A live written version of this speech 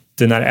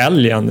den här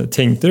älgen,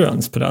 tänkte du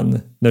ens på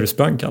den när du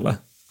sprang, Kalle?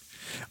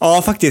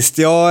 Ja, faktiskt.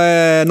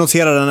 Jag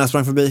noterade den när jag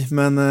sprang förbi.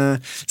 Men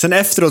sen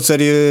efteråt så är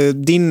det ju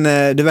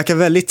du verkar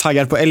väldigt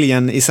taggad på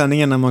älgen i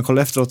sändningen när man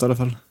kollar efteråt i alla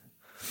fall.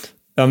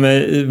 Ja,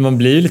 men man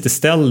blir ju lite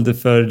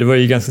ställd, för det var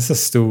ju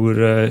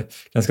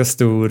ganska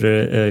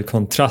stor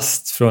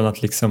kontrast från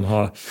att liksom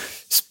ha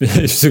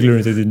cyklat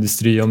runt ett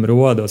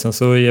industriområde och sen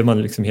så är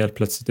man liksom helt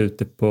plötsligt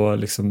ute på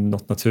liksom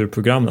något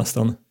naturprogram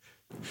nästan.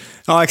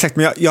 Ja, exakt.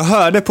 Men jag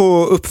hörde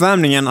på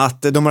uppvärmningen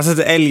att de hade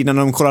sett älg när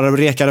de kollade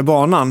rekade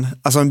banan,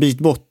 alltså en bit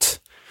bort.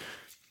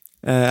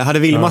 Hade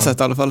Vilma sett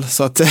i alla fall.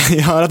 Så att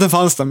jag hörde att den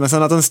fanns där. Men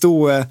sen att den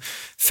stod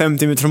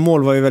 50 meter från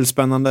mål var ju väldigt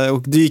spännande.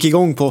 Och du gick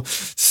igång på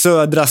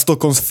södra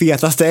Stockholms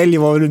fetaste älg,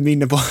 var du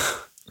inne på.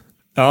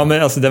 Ja,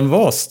 men alltså den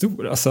var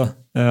stor alltså.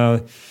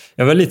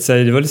 Det var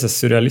lite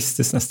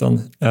surrealistiskt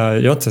nästan. Jag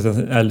har inte sett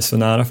en älg så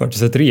nära förut.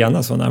 Jag har sett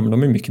rena så nära, men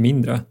de är mycket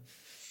mindre.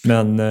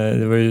 Men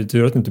det var ju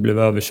tur att du inte blev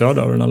överkörd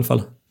av den i alla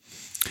fall.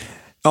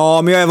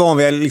 Ja, men jag är van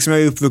vid, liksom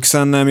jag är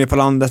uppvuxen med på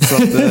landet, så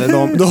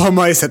att då har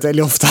man ju sett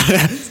älg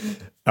oftare.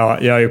 Ja,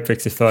 jag är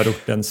uppväxt i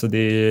förorten, så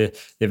det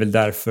är väl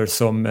därför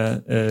som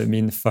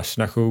min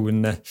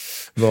fascination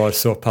var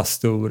så pass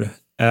stor.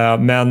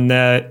 Men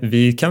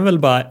vi kan väl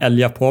bara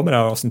älga på med det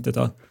här avsnittet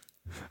då.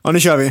 Ja, nu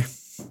kör vi.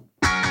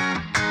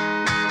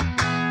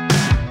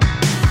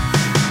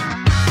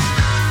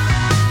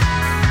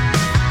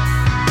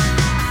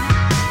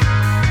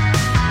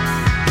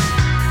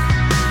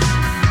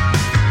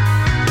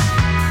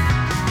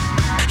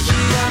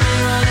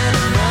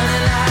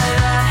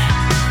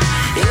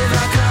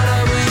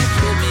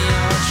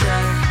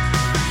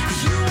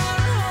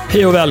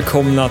 Hej och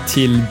välkomna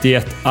till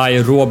det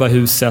aeroba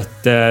huset,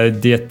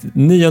 det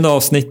 9:e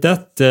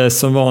avsnittet.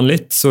 Som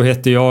vanligt så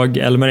heter jag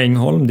Elmar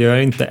Engholm. Det har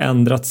inte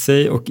ändrat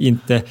sig, och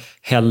inte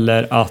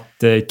heller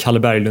att Kalle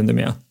Berglund är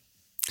med.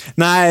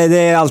 Nej, det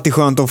är alltid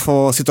skönt att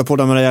få sitta på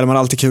där med dig, Elmar.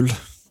 Alltid kul.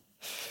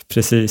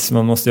 Precis,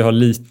 man måste ju ha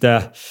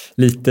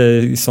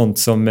lite sånt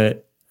som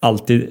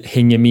alltid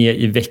hänger med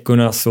i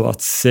veckorna, så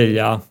att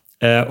säga.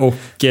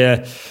 Och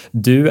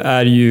du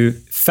är ju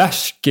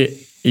färsk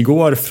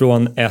igår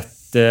från ett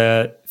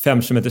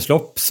 5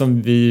 kilometerslopp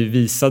som vi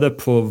visade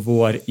på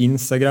vår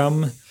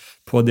Instagram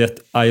på det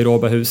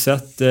aeroba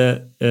huset.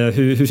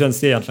 Hur känns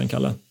det egentligen,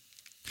 Kalle?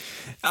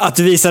 Att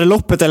du visade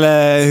loppet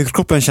eller hur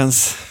kroppen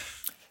känns?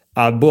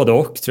 Ja, både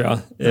och tror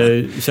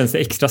jag. Känns det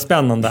extra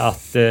spännande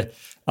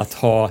att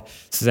ha så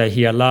att säga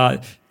hela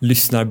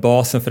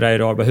lyssnarbasen för det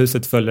aeroba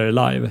huset följer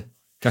live.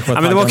 Ja,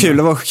 men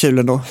det var kul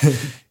ändå.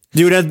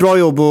 Du gjorde ett bra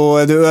jobb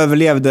och du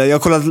överlevde.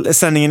 Jag kollade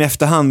sändningen i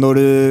efterhand och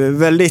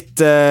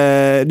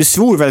du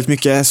svor väldigt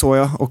mycket, så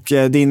jag. Och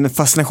din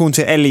fascination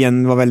till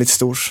älgen var väldigt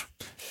stor.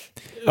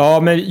 Ja,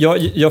 men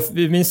jag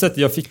minns att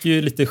jag fick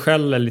ju lite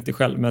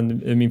skäll,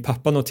 men min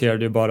pappa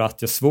noterade ju bara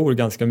att jag svor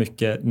ganska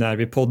mycket när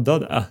vi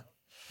poddade.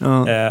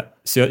 Ja.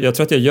 Så jag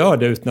tror att jag gör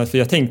det utan att, för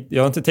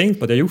jag har inte tänkt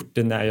på att jag gjort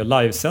det när jag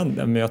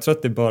livesände, men jag tror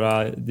att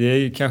det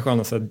är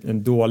kanske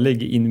en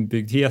dålig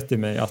inbyggdhet i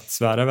mig att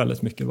svära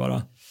väldigt mycket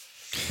bara.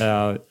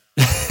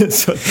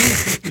 Så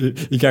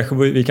vi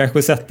kanske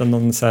får sätta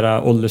någon så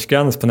här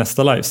åldersgräns på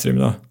nästa livestream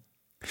då.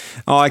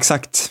 Ja,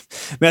 exakt.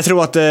 Men jag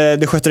tror att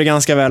det skötte det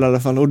ganska väl i alla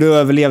fall. Och du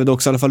överlevde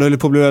också i alla fall. Du höll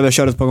på att bli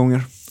överkörd ett par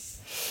gånger.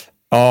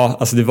 Ja,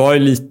 alltså det var ju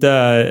lite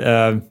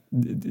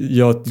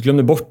jag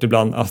glömde bort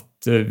ibland att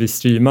vi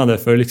streamade,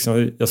 för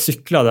liksom jag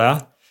cyklade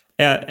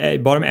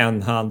bara med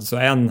en hand, så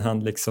en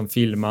hand liksom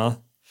filma,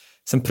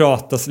 sen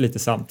pratas lite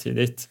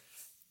samtidigt.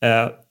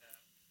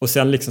 Och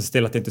sen liksom se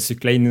till att inte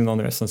cykla in i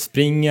någon som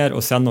springer,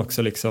 och sen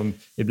också liksom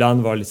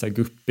ibland var det lite så här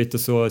guppigt och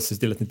så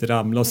till att inte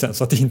ramla, och sen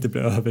så att det inte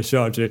blev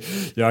överkörd. Så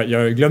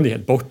jag glömde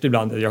helt bort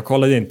ibland. Jag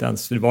kollade inte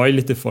ens, för det var ju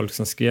lite folk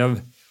som skrev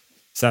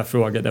så här,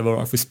 frågade vad det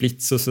var för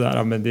splits och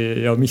sådär,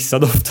 men jag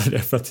missade ofta det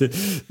för att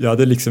jag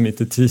hade liksom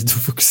inte tid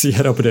att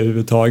fokusera på det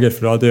överhuvudtaget,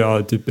 för då hade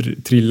jag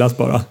typ trillat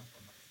bara.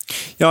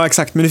 Ja,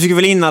 exakt. Men du fick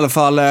väl in i alla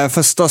fall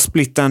första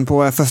splitten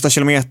på första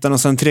kilometern och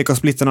sen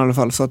 3K-splitten i alla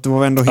fall, så att det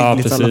var ändå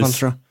hyggligt i alla fall,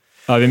 tror jag.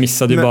 Ja, vi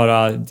missade ju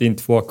bara din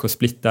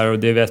 2K-split där, och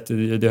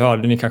det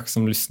hörde ni kanske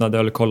som lyssnade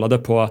eller kollade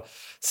på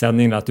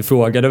sändningen, att du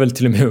frågade väl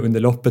till och med under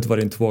loppet vad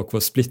din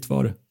 2K-split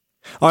var.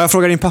 Ja, jag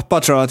frågade din pappa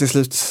tror jag till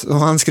slut, och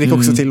han skrek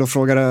också till och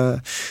frågade.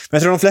 Men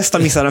jag tror de flesta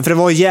missade den, för det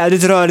var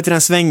jävligt rörigt i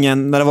den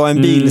svängen när det var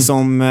en bil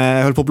som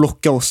höll på att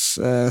blocka oss.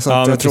 Så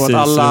att jag tror att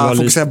alla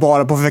fokuserar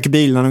bara på att väcka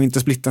bilen och inte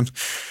splitten.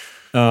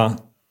 Ja,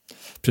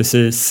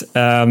 precis.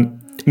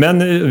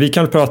 Men vi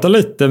kan prata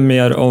lite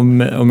mer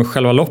om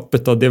själva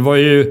loppet då. Det var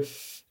ju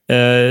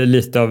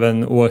lite av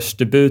en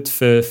årsdebut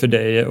för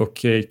dig,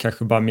 och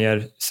kanske bara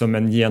mer som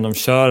en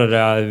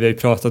genomkörare. Vi har ju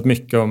pratat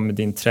mycket om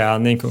din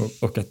träning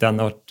och att den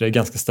har varit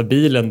ganska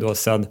stabil ändå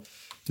sen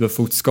du var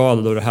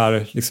fotskadad, och det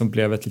här liksom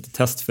blev ett litet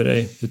test för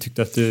dig. Du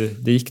tyckte att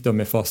det gick då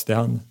med fast i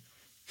hand? Men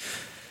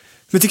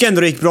jag tycker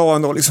ändå det gick bra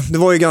ändå. Liksom. Det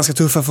var ju ganska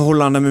tuffa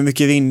förhållanden med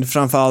mycket vind,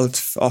 framförallt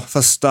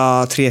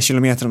första 3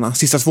 kilometerna.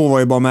 Sista 2 var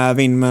ju bara med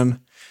vind, men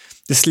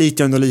det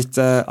sliter ändå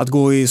lite att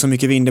gå i så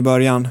mycket vind i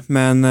början.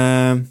 Men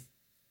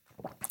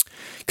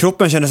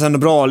kroppen kändes ändå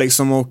bra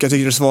liksom, och jag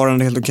tyckte det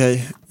svarade helt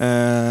okej.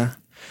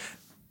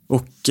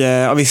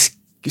 Vi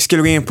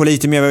skulle gå in på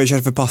lite mer vad vi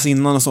körde för pass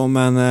innan och så,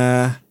 men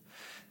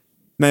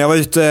jag var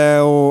ute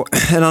och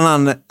en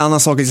annan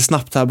sak lite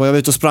snabbt här. Jag var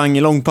ute och sprang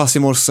i långpass i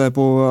morse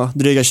på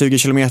dryga 20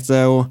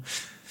 kilometer och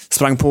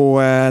sprang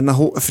på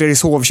när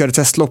Fredrikshov körde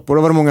testlopp, och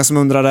då var det många som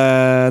undrade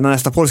när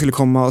nästa podd skulle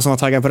komma och som var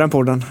taggade på den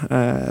podden.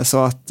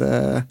 Så att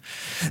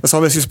jag sa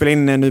att vi skulle spela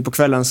in nu på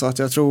kvällen, så att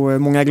jag tror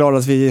många är glada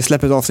att vi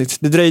släpper ett avsnitt.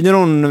 Det dröjde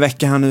någon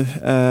vecka här nu.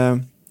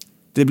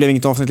 Det blev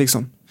inget avsnitt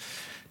liksom.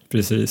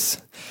 Precis.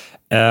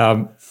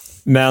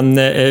 Men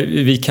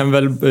vi kan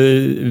väl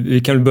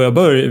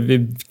börja.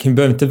 Vi kan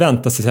börja inte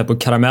vänta sig så här på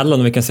karamellen,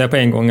 och vi kan säga på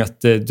en gång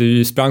att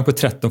du sprang på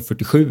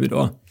 13:47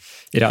 då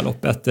i det här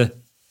loppet.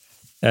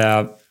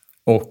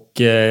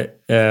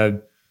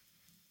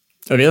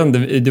 Jag vet inte,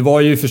 det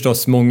var ju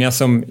förstås många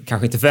som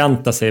kanske inte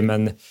förväntade sig,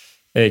 men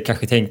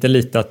kanske tänkte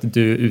lite att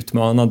du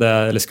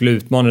skulle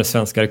utmana det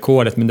svenska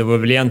rekordet, men det var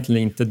väl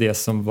egentligen inte det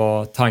som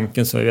var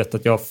tanken. Så jag vet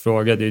att jag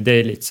frågade ju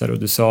dig lite så här, och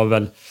du sa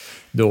väl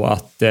då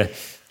att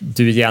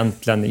du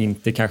egentligen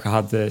inte kanske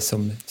hade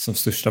som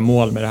största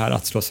mål med det här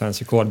att slå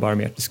svensk rekord, bara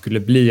med att det skulle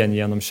bli en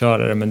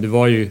genomkörare, men du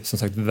var ju som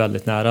sagt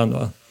väldigt nära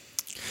ändå.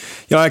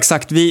 Ja,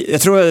 exakt.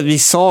 Jag tror att vi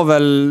sa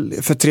väl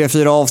för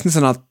 3-4 avsnitt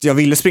sedan att jag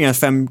ville springa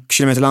 5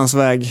 kilometer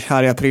landsväg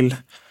här i april.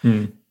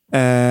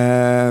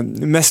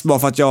 Mest bara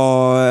för att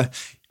jag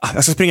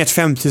ska springa ett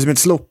 5000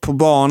 meters lopp på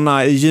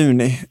bana i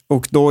juni,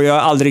 och då jag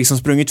har aldrig liksom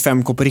sprungit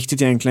 5K på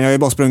riktigt egentligen. Jag har ju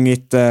bara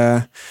sprungit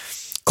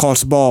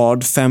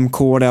Karlsbad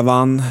 5K där jag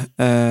vann.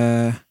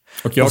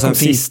 Och jag kom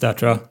sist där,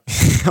 tror jag.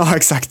 Ja,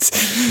 exakt.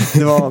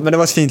 Men det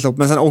var ett fint lopp.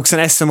 Men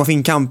sen SM och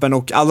Finnkampen,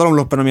 och alla de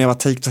loppen med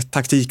var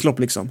taktiklopp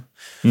liksom.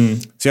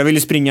 Så jag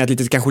ville springa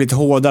ett kanske lite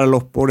hårdare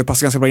lopp, och det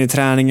passar ganska bra in i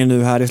träningen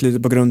nu här i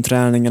slutet på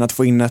grundträningen, att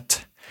få in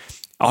ett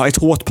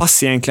hårt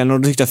pass egentligen,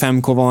 och då tyckte jag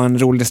 5K var en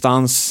rolig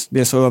distans. Det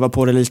är så öva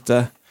på det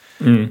lite.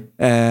 Det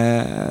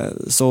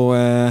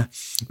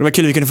var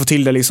kul att vi kunde få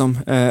till det liksom.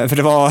 För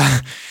det var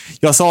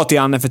jag sa till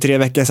Anne för 3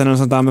 veckor sedan och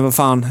sånt där, men vad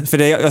fan, för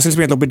jag skulle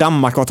springa ett lopp i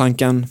Danmark var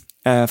tanken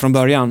från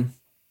början,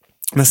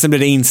 men sen blev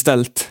det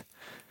inställt,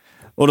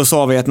 och då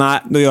sa vi att nej,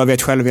 då gör vi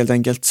ett själv helt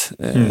enkelt.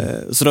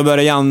 Så då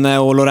började Janne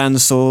och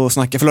Lorenzo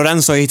snacka, för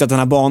Lorenzo har hittat den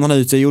här banan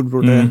ute i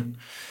Jordbro,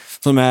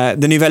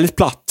 den är väldigt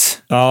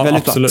platt. Ja,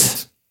 väldigt absolut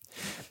platt.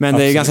 Men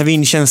det är ganska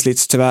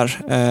vindkänsligt tyvärr,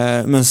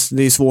 men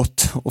det är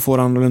svårt att få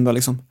det annorlunda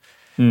liksom.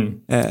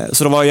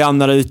 Så då var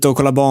Janne där ute och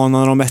kollade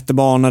banan, och de mätte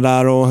banor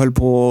där och höll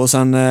på, och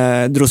sen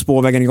drog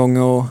spårvägen igång,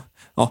 och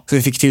så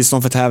vi fick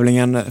tillstånd för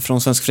tävlingen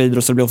från Svensk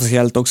Friidrott, så det blev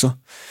officiellt också.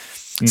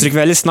 Så det gick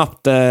väldigt snabbt,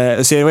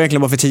 så det var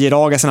egentligen bara för 10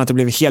 dagar sedan att det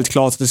blev helt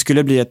klart att det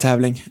skulle bli ett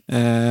tävling.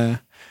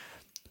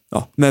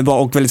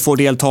 Och väldigt få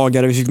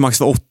deltagare. Vi fick max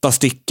för 8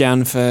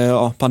 stycken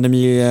för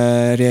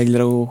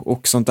pandemiregler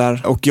och sånt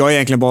där. Och jag är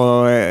egentligen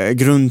bara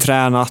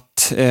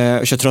grundtränat,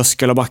 kör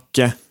tröskel och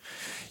backe.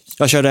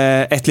 Jag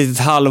körde ett litet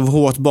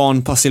halvhårt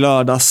banpass i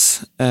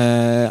lördags,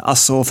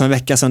 alltså för en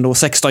vecka sedan då,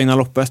 6 dagar innan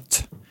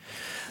loppet.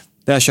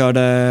 Där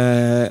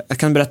jag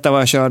kan berätta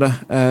vad jag körde.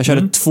 Jag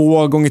körde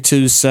 2 gånger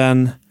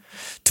 1000,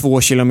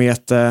 2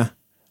 kilometer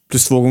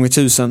plus 2 gånger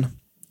 1000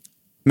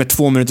 med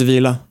 2 minuter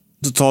vila.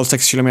 Totalt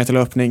 6 kilometer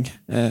löpning.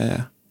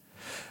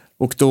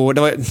 Och då,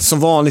 det var som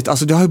vanligt,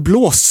 alltså det har ju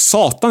blåst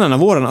satan den här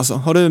våren alltså.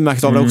 Har du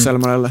märkt av det också,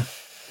 Elmar, eller?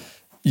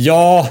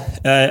 Ja,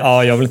 jag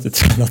har väl inte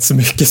tränat så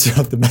mycket, så jag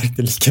har inte märkt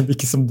det lika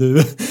mycket som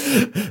du.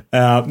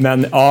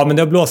 Men det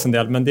har blåst en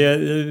del. Men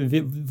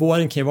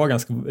våren kan ju vara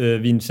ganska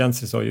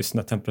vindkänslig, så just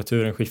när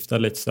temperaturen skiftar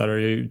lite så där, och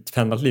det är ju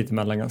pendlat lite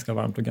mellan ganska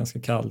varmt och ganska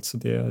kallt, så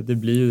det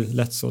blir ju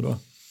lätt så då.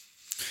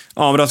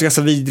 Ja, men det var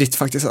ganska vidrigt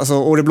faktiskt. Alltså,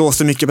 och det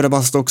blåste mycket på det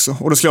passet också.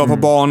 Och då skulle jag på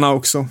bana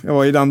också. Jag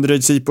var i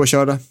Danderyd Sipo och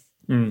körde.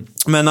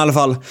 Men i alla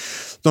fall,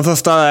 de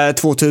första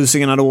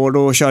 2000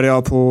 då körde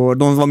jag på,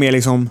 de var mer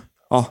liksom,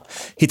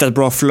 hitta ett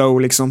bra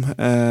flow liksom.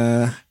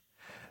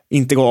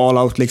 Inte gå all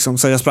out liksom.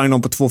 Så jag sprang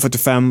dem på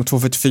 2.45 och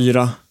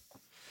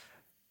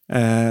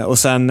 2.44. Och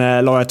sen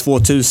la jag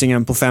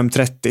 2000 på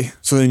 5.30.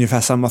 Så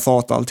ungefär samma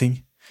fart och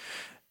allting.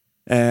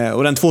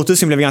 Och den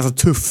 2000 blev ganska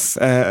tuff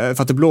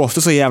för att det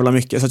blåste så jävla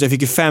mycket, så att jag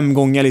fick ju 5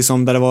 gånger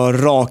liksom där det var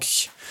rak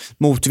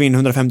motvind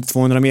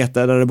 150-200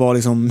 meter, där det var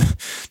liksom,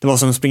 det var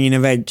som att springa in i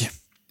en vägg.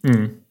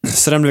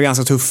 Så den blev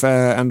ganska tuff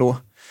ändå.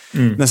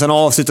 Men sen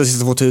avslutade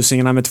sista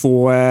 2000 med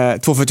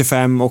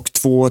 2.45 och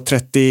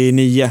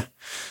 2.39.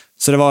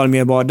 Så det var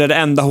mer bara det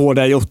enda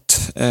hårda jag gjort,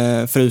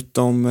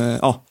 förutom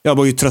jag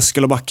var ju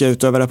tröskel och backa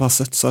ut över det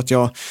passet, så att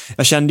jag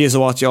kände ju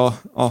så att jag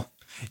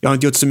har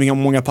inte gjort så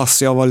många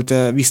pass. Jag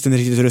visste inte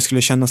riktigt hur det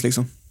skulle kännas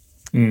liksom.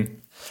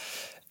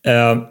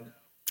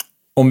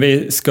 Om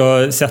vi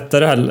ska sätta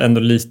det här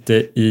ändå lite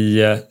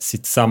i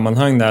sitt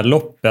sammanhang, det här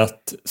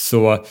loppet,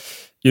 så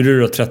gjorde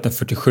du då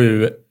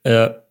 13:47,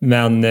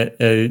 men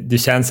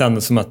det känns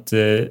ändå som att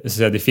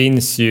det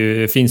finns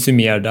ju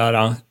mer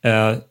där.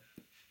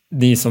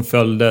 Ni som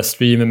följde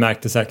streamen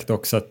märkte säkert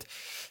också att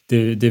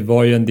det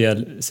var ju en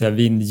del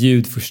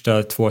vindljud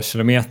första 2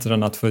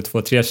 kilometerna,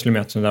 2-3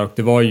 kilometerna där, och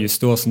det var ju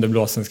just då som det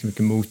blåste ganska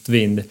mycket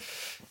motvind.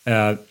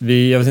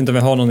 Jag vet inte om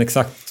vi har någon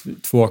exakt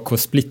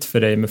 2K-split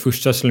för dig, men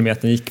första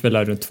kilometern gick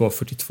väl runt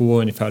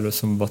 2:42 ungefär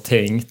som var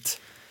tänkt.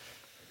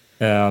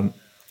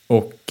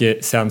 Och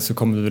sen så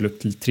kom det väl upp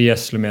till 3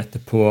 kilometer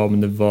på,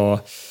 om det var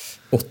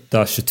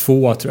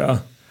 8:22 tror jag.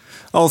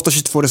 Ja,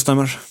 8:22, det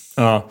stämmer.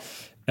 Ja,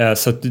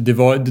 så att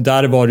det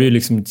där var det ju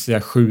liksom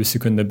 7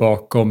 sekunder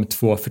bakom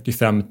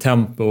 2:45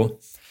 tempo.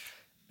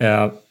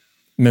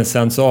 Men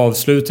sen så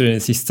avslutade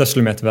den sista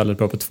kilometer väldigt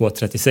bra på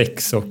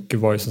 2:36 och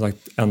var ju som sagt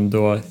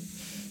ändå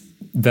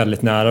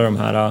väldigt nära de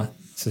här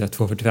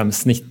 2:45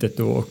 snittet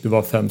då, och det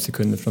var 5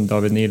 sekunder från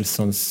David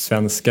Nilssons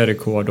svenska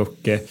rekord.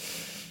 Och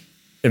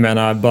jag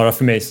menar, bara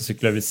för mig som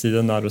cyklar vid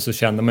sidan där, och så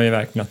kände man ju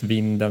verkligen att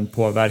vinden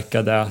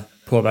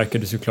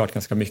påverkade såklart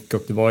ganska mycket,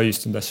 och det var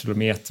just de där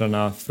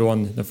kilometrarna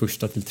från den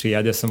första till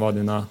tredje som var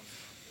dina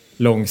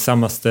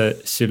långsammaste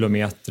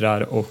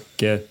kilometrar.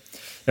 Och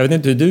jag vet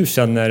inte hur du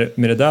känner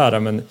med det där,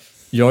 men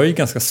jag är ju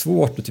ganska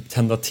svårt att typ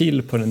tända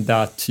till på den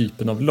där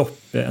typen av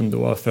lopp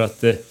ändå, för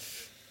att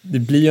det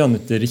blir ju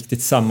inte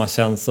riktigt samma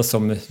känsla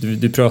som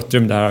du pratade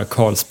om det här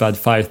Carlsbad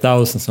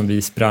 5000 som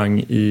vi sprang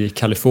i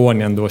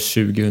Kalifornien då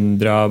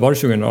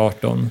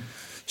 2018?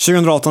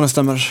 2018, det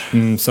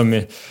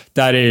stämmer.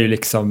 Där är ju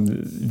liksom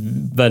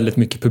väldigt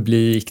mycket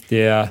publik,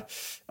 det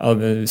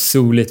är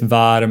soligt,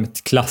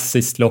 varmt,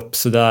 klassiskt lopp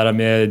sådär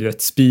med, du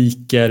vet,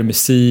 speaker,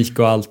 musik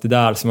och allt det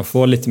där, så man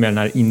får lite mer den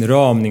här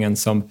inramningen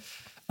som i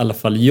alla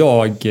fall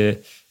jag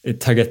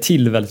taggar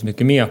till väldigt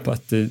mycket med på.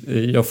 Att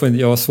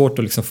jag har svårt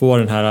att liksom få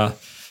den här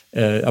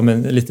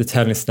lite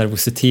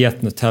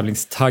tävlingsnervositeten och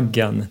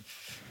tävlingstaggen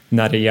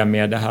när det är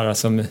med det här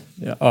som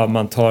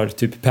man tar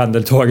typ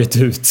pendeltåget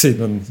ut i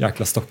någon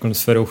jäkla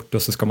Stockholmsförort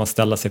och så ska man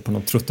ställa sig på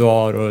någon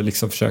trottoar och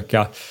liksom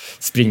försöka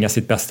springa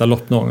sitt bästa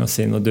lopp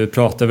någonsin. Och du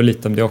pratar väl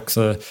lite om det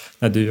också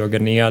när du joggar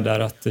ner där,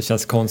 att det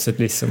känns konstigt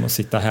liksom att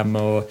sitta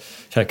hemma och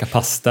käka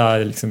pasta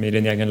liksom i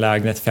din egen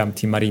lägenhet 5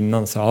 timmar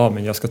innan, så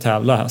men jag ska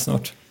tävla här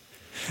snart.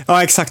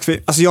 Ja, exakt.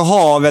 Alltså jag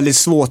har väldigt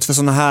svårt för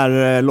såna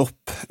här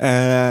lopp,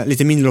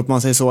 lite mindre lopp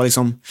man säger så.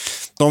 Liksom.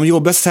 De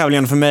jobbigaste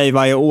tävlingarna för mig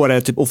varje år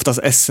är typ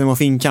oftast SM och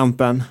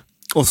Finnkampen.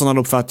 Och sådana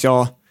lopp för att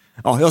jag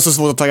har så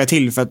svårt att tagga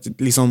till för att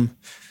liksom,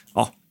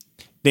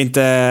 det är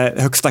inte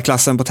högsta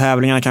klassen på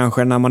tävlingarna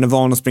kanske när man är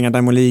van att springa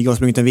Diamond League och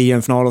sprungit en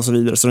VM-final och så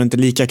vidare. Så det är inte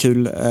lika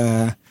kul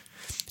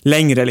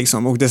längre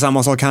liksom. Och det är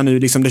samma sak här nu,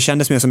 liksom, det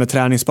kändes mer som ett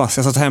träningspass.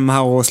 Jag satt hemma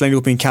här och slängde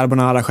upp min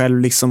carbonara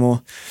själv liksom, och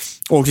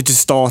åkte till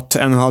start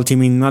 1,5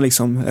 timme innan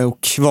liksom.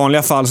 Och i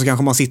vanliga fall så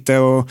kanske man sitter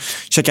och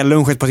käkar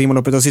lunch ett par timmar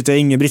loppet och sitter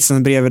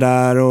Ingebrigtsen bredvid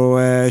där och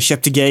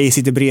Cheptegei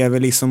sitter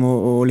bredvid liksom,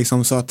 och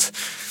liksom, så att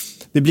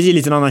det blir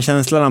lite en annan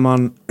känsla när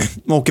man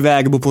åker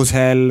iväg och bor på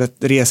hotell,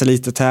 reser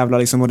lite, tävlar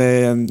liksom, och det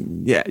är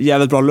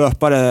jävligt bra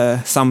löpare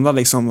samlad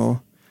liksom, och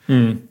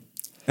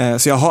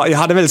så jag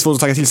hade väldigt svårt att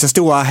tagga till. Så jag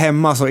stod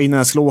hemma så innan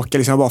jag skulle åka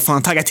liksom, jag bara,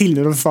 fan, tagga till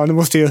nu. Nu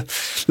måste ju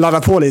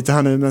ladda på lite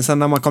här nu. Men sen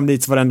när man kom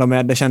dit så var det ändå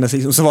med. Det kändes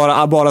liksom, så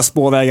var det bara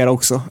spårvägar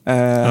också.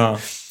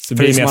 Så det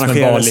blir mer som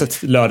ett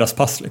vanligt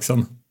lördagspass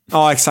liksom.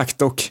 Ja,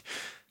 exakt. Och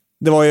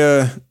det var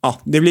ju,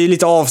 det blir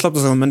lite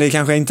avslappnat och så, men det är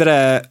kanske inte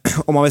det,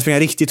 om man vill springa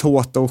riktigt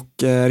hårt och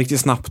riktigt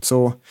snabbt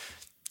så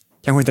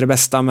kanske inte det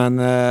bästa, men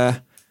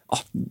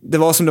det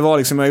var som det var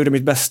liksom, jag gjorde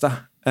mitt bästa.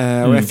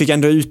 Och jag fick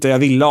ändå ut det jag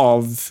ville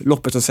av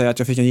loppet, och säga att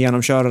jag fick en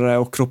genomkörare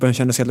och kroppen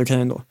kändes helt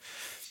okej ändå.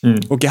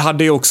 Och jag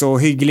hade ju också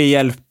hygglig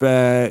hjälp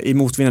i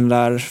motvinden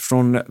där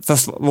från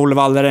först Olle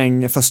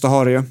Walderäng, första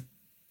Harry,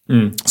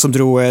 som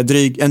drog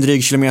en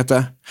dryg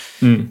kilometer.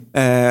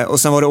 Och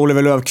sen var det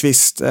Oliver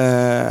Löfqvist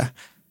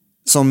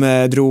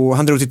som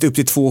drog upp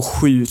till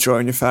 2,7 tror jag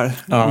ungefär.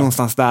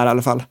 Någonstans där i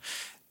alla fall.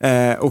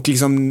 Och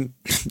liksom,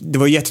 det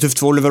var jättetufft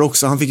för Oliver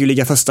också. Han fick ju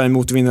ligga första i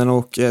motvinden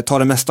och ta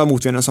det mesta av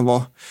motvinden som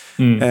var.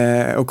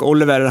 Och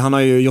Oliver, han har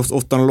ju gjort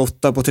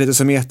 8,08 på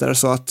 30 meter,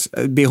 så att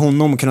be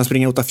honom kunna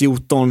springa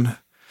 8,14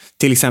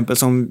 till exempel,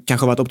 som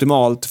kanske varit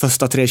optimalt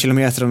första 3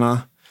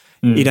 kilometrarna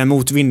i den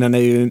motvinden, är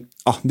ju,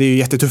 det är ju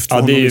jättetufft för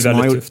honom. Det är ju liksom,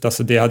 väldigt tufft.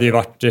 Alltså, det hade ju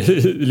varit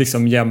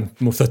liksom jämnt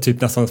mot att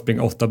typ nästan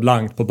springa 8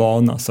 blankt på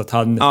bana, så att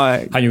han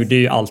gjorde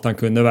ju allt han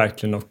kunde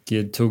verkligen, och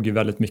tog ju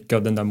väldigt mycket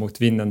av den där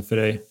motvinden för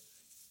dig.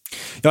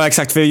 Ja,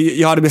 exakt, för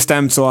jag hade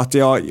bestämt så att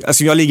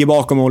jag ligger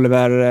bakom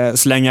Oliver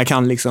så länge jag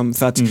kan liksom,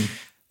 för att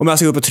om jag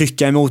ska upp och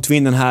trycka i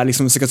motvinden här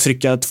liksom, så ska jag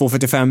trycka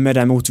 2,45 med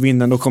den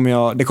motvinden, då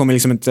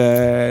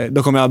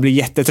kommer jag bli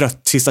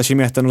jättetrött sista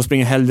kilometern och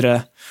springa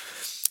hellre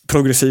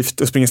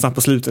progressivt och springa snabbt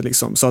på slutet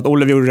liksom. Så att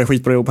Oliver gjorde det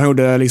skitbra jobb, han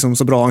gjorde liksom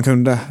så bra han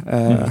kunde.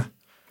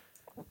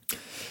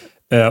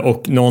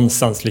 Och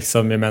någonstans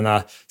liksom, jag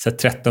menar,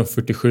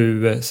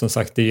 13:47 som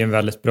sagt, det är en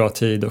väldigt bra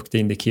tid, och det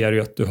indikerar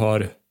ju att du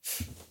har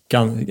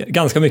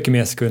ganska mycket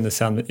mer sekunder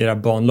sen i det här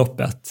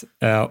banloppet.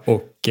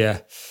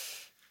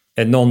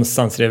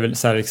 Någonstans är det väl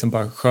så här liksom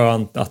bara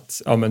skönt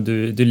att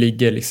du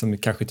ligger liksom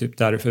kanske typ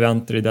där du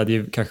förväntar dig. Det hade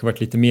ju kanske varit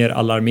lite mer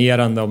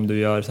alarmerande om du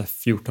gör så här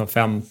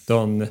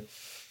 14:15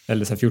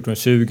 eller så här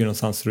 14:20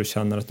 någonstans, så du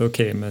känner att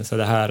okej, men så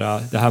det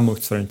här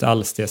motsvarar inte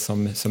alls det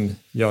som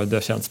det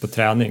har känts på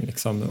träning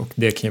liksom. Och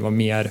det kan ju vara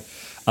mer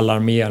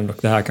alarmerande, och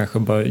det här kanske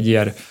bara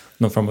ger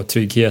någon form av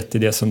trygghet i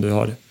det som du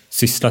har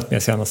sysslat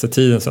med senaste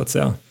tiden så att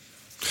säga.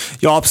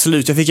 Ja,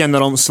 absolut. Jag fick ändå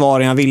de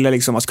svaren jag ville.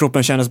 Liksom. Att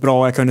kroppen kändes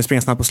bra och jag kunde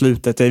springa snabbt på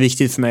slutet. Det är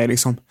viktigt för mig.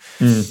 Liksom.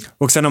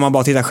 Och sen om man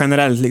bara tittar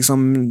generellt.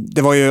 Liksom,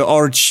 det var ju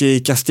Archie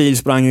Castile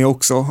sprang ju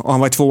också. Och han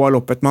var i 2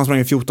 loppet. Men han sprang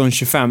i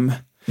 14.25.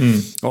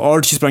 Och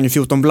Archie sprang i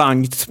 14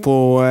 blankt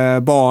på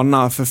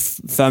bana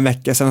för 5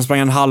 veckor sedan. Han sprang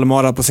en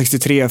halvmara på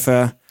 63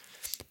 för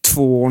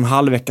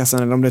 2,5 veckor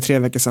sedan. Eller om det är 3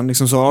 veckor sedan.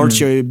 Liksom, så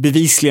Archie har ju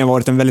bevisligen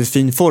varit en väldigt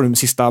fin form de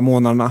sista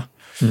månaderna.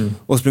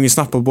 Och sprungit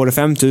snabbt på både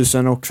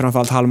 5000 och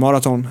framförallt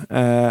halvmaraton.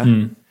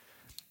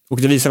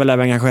 Och det visar väl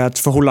även kanske att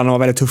förhållandena var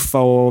väldigt tuffa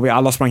och vi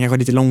alla sprang kanske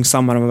lite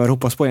långsammare än vad vi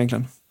hoppas på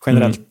egentligen,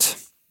 generellt.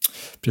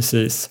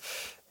 Precis.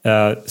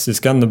 Så det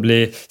ska ändå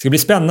bli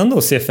spännande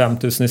att se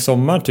 5000 i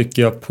sommar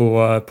tycker jag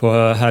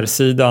på här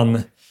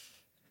sidan.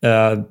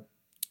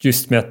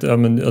 Just med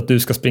att du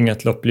ska springa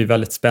ett lopp blir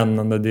väldigt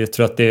spännande. Jag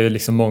tror att det är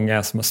liksom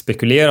många som har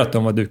spekulerat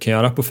om vad du kan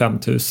göra på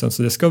 5000.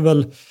 Så det ska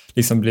väl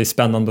liksom bli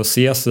spännande att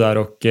se sådär.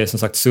 Och som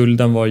sagt,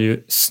 Suldan var ju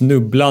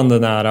snubblande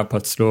nära på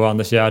att slå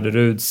Anders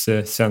Gärderuds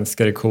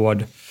svenska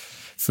rekord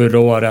förra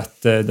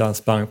året. Där han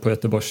sprang på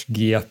Göteborgs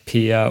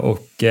GP.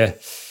 Och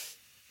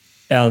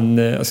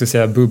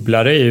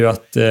bubblare är ju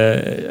att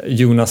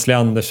Jonas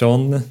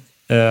Leandersson...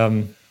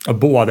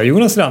 båda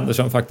Jonas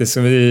Leandersson faktiskt,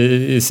 som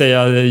vi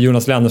säger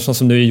Jonas Leandersson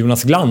som nu är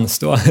Jonas Glans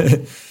då.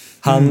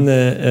 Han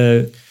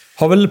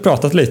har väl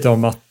pratat lite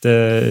om att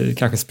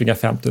kanske springa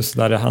 5000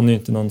 där. Han är ju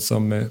inte någon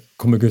som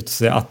kommer gå ut och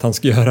säga att han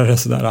ska göra det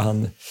sådär.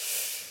 Han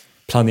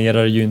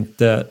planerar ju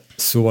inte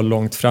så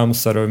långt fram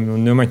så där, och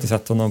nu har man inte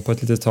sett honom på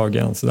ett litet tag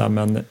igen sådär,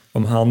 men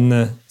om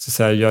han så att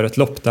säga gör ett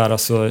lopp där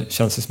så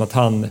känns det som att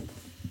han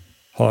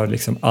har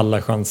liksom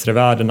alla chanser i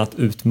världen att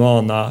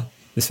utmana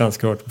det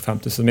svenska rekordet på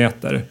 5000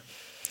 meter.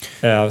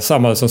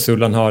 Samma som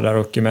Suldan har där,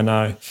 och jag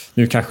menar,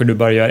 nu kanske du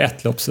bara gör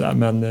ett lopp sådär,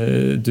 men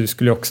du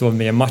skulle också vara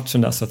med i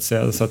matchen där så att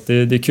säga, så att det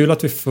är kul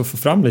att vi får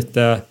fram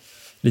lite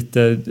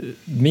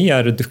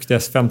mer duktiga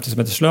 5000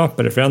 meters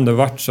löpare, för det har ändå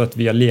varit så att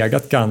vi har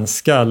legat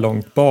ganska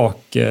långt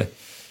bak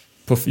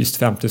på just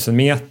 5000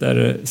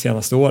 meter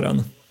senaste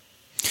åren.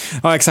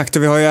 Ja, exakt,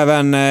 och vi har ju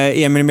även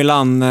Emil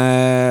Milan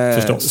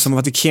som har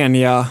varit i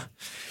Kenya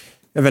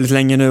väldigt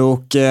länge nu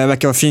och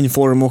verkar vara fin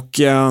form, och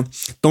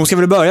de ska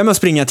väl börja med att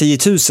springa 10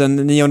 000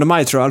 9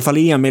 maj tror jag, i alla fall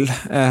Emil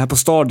här på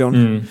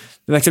stadion.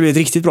 Det verkar bli ett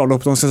riktigt bra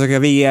lopp. De ska söka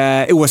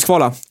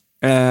OS-kvala.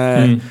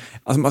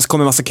 Alltså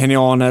kommer en massa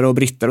kenyaner och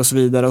britter och så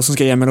vidare, och så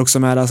ska Emil också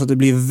med där, så det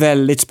blir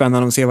väldigt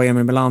spännande att se vad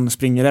Emil Milan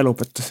springer det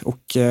loppet,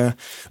 och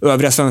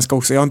övriga svenska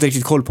också. Jag har inte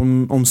riktigt koll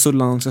på om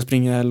Sullan ska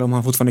springa eller om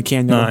han fortfarande är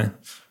Kenya. Nej.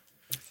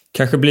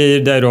 Kanske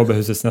blir det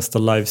Råbehusets nästa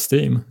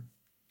livestream.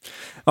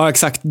 Ja,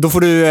 exakt. Då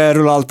får du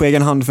rulla allt på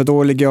egen hand, för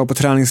då ligger jag på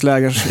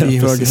träningsläger i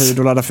hög höjd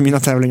och laddar för mina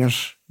tävlingar.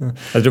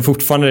 Jag tror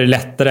fortfarande det är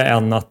lättare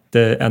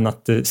än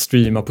att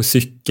streama på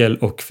cykel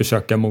och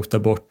försöka mota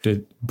bort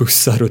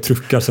bussar och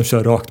truckar som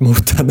kör rakt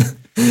mot den.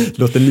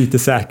 Låter lite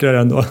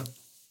säkrare ändå.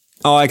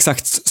 Ja,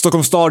 exakt.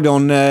 Stockholms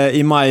stadion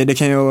i maj,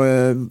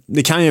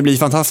 det kan ju bli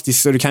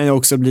fantastiskt, och det kan ju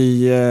också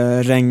bli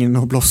regn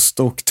och blåst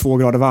och 2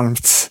 grader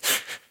varmt.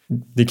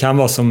 Det kan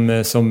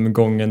vara som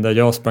gången där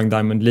jag sprang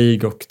Diamond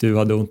League och du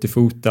hade ont i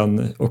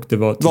foten och det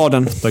var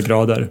vaden. 8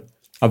 grader.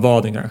 Ja,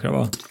 vaden kanske det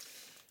var.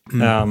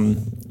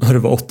 Och det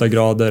var 8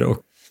 grader och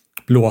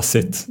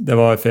blåsigt. Det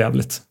var för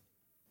jävligt.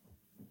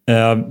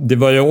 Det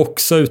var ju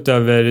också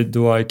utöver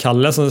då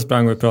Kalle som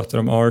sprang, och vi pratade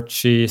om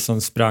Archie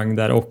som sprang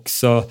där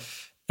också.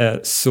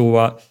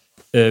 Så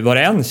var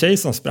det en tjej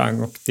som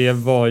sprang, och det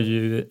var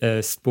ju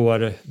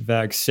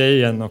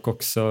spårvägstjejen och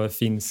också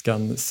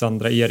finskan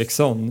Sandra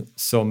Eriksson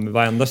som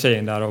var enda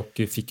tjejen där,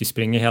 och fick ju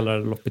springa hela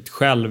loppet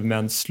själv,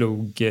 men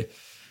slog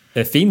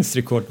finns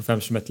rekord på 5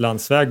 km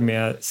landsväg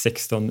med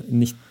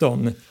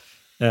 16:19.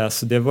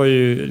 Så det var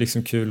ju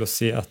liksom kul att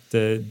se att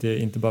det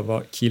inte bara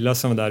var killar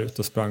som var där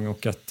ute och sprang,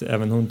 och att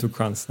även hon tog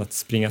chansen att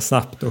springa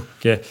snabbt, och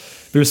det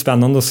blir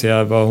spännande att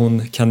se vad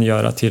hon kan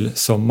göra till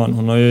sommaren.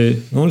 Hon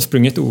har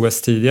sprungit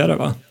OS tidigare,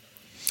 va?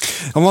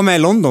 Hon var med i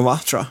London, va,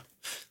 tror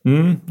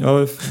jag.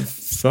 Jag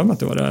för mig att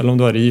det var det, eller om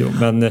det var Rio.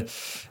 Men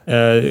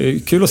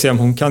kul att se om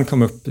hon kan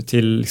komma upp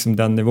till liksom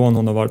den nivån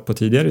hon har varit på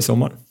tidigare i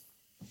sommar.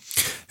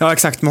 Ja,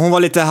 exakt. Men hon var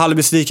lite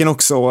halvbesviken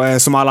också,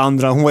 som alla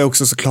andra. Hon var ju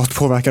också såklart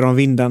påverkad av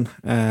vinden.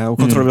 Och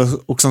kontrollerade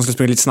också att hon skulle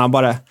springa lite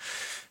snabbare.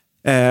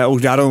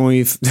 Och det hade hon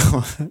ju,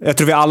 jag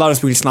tror vi alla hade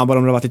sprungit snabbare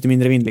om det varit lite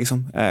mindre vind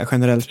liksom,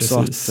 generellt.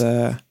 Precis. Så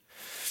att...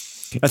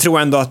 jag tror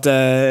ändå att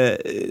det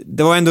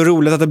var ändå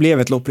roligt att det blev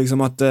ett lopp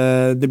liksom, att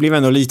det blev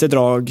ändå lite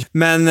drag.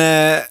 Men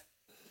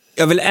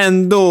jag vill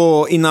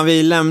ändå, innan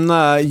vi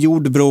lämnar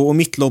Jordbro och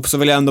mitt lopp, så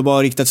vill jag ändå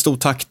bara rikta ett stort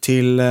tack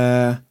till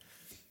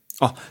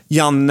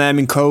Janne,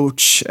 min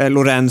coach,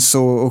 Lorenzo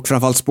och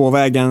framförallt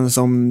spårvägen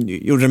som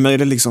gjorde det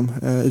möjligt liksom.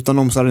 Utan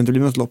dem så hade det inte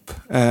blivit något lopp.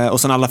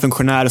 Och sen alla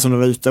funktionärer som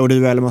var ute, och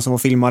du Elma som var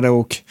filmade,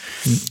 och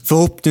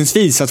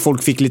förhoppningsvis att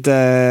folk fick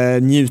lite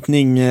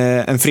njutning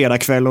en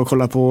fredagkväll och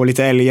kolla på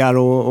lite älgar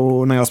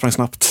och när jag sprang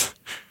snabbt.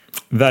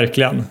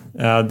 Verkligen.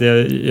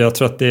 Jag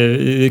tror att det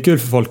är kul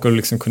för folk att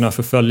liksom kunna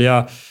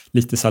förfölja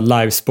lite så här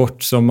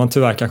livesport som man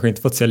tyvärr kanske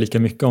inte fått se lika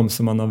mycket om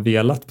som man har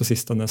velat på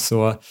sistone.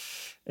 Så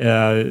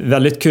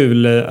Väldigt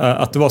kul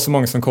att det var så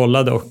många som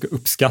kollade och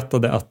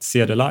uppskattade att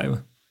se det live.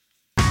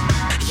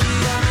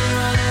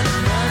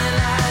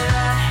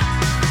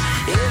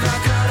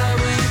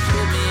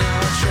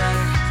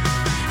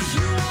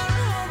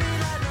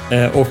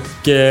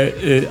 Och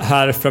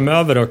här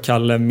framöver då,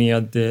 Kalle,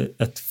 med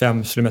ett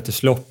 5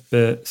 kilometerslopp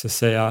så att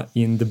säga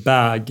in the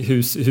bag.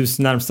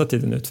 Hur närmsta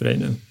tiden ut för dig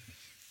nu?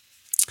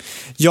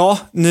 Ja,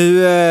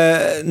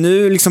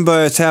 nu liksom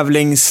börjar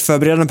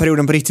tävlingsförberedande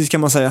perioden på riktigt,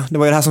 kan man säga. Det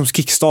var ju det här som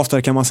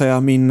kickstartade, kan man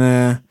säga,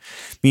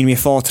 min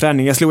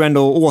farträning. Jag slog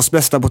ändå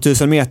årsbästa på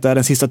 1000 meter,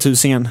 den sista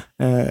tusingen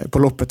på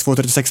loppet,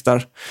 2:36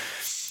 där.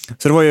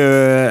 Så det var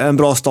ju en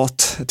bra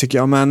start, tycker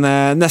jag. Men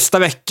nästa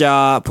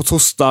vecka på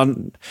torsdag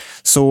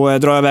så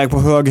drar jag iväg på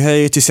hög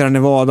höjd till Sierra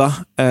Nevada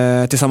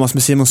tillsammans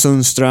med Simon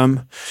Sundström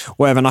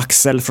och även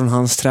Axel från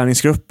hans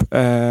träningsgrupp.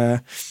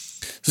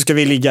 Så ska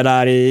vi ligga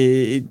där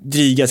i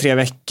dryga 3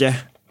 veckor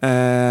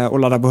och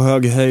ladda på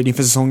hög höjd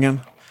inför säsongen.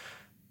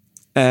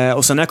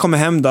 Och sen när jag kommer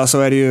hem där så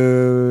är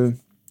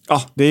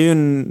det ju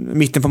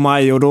mitten på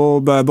maj och då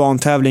börjar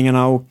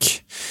bantävlingarna, och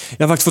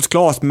jag har faktiskt fått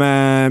klart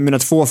med mina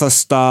 2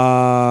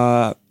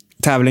 första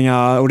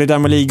tävlingar, och det är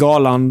Diamond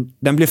League-galan.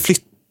 Den blev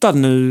flyttad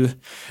nu.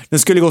 Den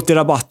skulle gått i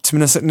Rabatt,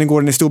 men den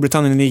går i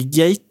Storbritannien i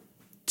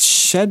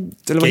Gateshead,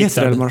 eller vad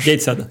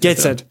heter det?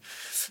 Gateshead.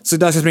 Så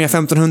där ska jag springa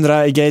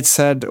 1500 i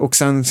Gateshead, och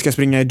sen ska jag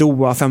springa i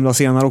Doha 5 dagar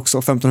senare också,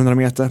 1500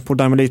 meter på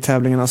Diamond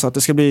League-tävlingarna. Så att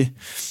det ska bli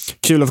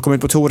kul att få komma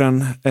ut på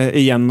touren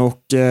igen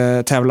och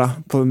tävla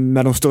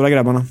med de stora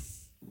grabbarna.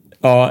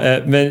 Ja,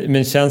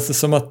 men känns det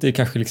som att det är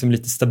kanske liksom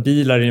lite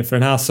stabilare inför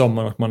den här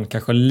sommaren, och man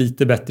kanske har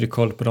lite bättre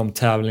koll på de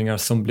tävlingar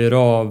som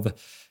blir av,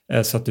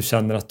 så att du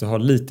känner att du har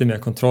lite mer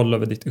kontroll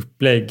över ditt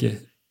upplägg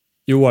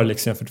i år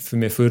liksom för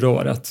med förra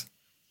året?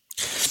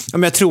 Ja,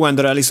 men jag tror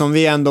ändå det. Liksom,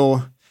 vi är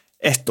ändå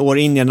 1 år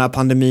in i den här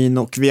pandemin,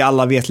 och vi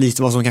alla vet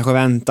lite vad som kanske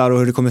väntar och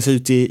hur det kommer se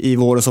ut i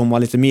vår och sommar,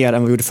 lite mer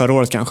än vad vi gjorde förra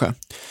året kanske.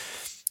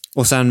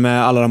 Och sen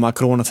med alla de här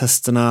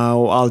coronatesterna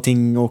och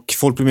allting, och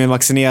folk blir mer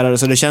vaccinerade,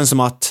 så det känns som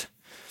att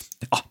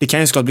det kan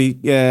ju såklart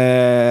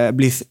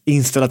bli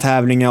inställda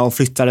tävlingar och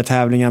flyttade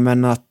tävlingar,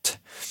 men att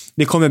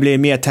det kommer bli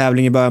mer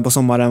tävling i början på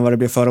sommaren än vad det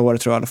blev förra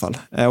året, tror jag i alla fall.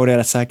 Och det är jag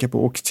rätt säker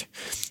på. Och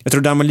jag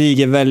tror Diamond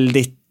League är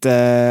väldigt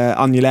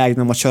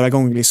angelägen om att köra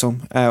igång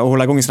liksom, och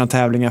hålla igång i sina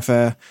tävlingar,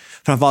 för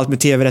framförallt med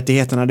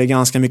tv-rättigheterna, det är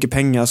ganska mycket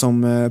pengar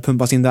som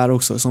pumpas in där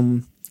också,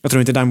 som jag tror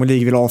inte Diamond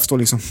League vill avstå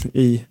liksom,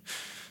 i.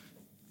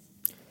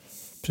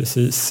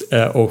 Precis,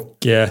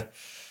 och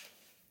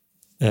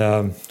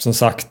som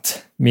sagt,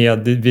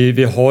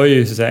 vi har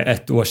ju så att säga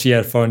 1 års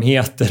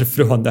erfarenheter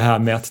från det här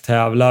med att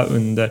tävla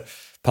under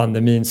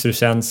pandemin, så det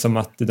känns som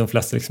att de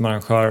flesta liksom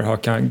arrangörer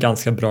har en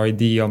ganska bra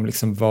idé om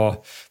liksom vad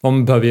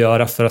man behöver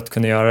göra för att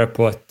kunna göra det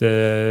på ett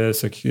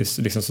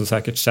så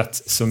säkert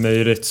sätt som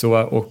möjligt.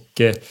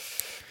 Och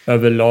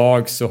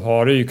överlag så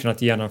har det ju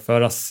kunnat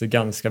genomföras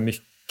ganska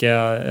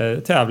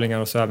mycket tävlingar,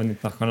 och så även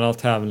internationella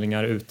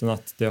tävlingar, utan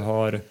att det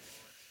har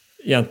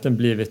egentligen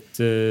blivit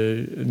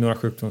några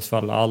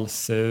sjukdomsfall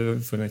alls.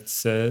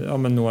 Funnits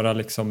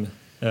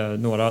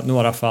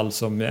några fall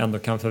som ändå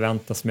kan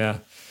förväntas med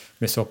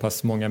så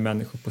pass många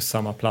människor på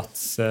samma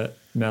plats,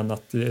 men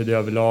att det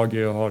överlag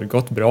har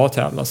gått bra att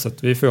tävla, så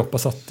att vi får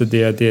hoppas att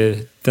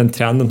den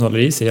trenden håller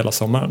i sig hela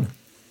sommaren.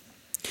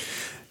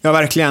 Ja,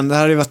 verkligen. Det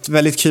här har ju varit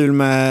väldigt kul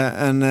med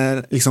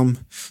en liksom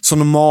så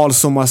normal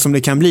sommar som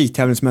det kan bli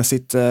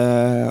tävlingsmässigt,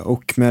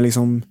 och med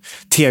liksom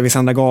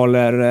tv-sända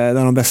galor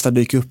där de bästa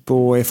dyker upp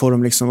och är i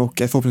form liksom, och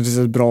förhoppningsvis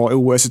ett bra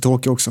OS i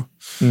Tokyo också.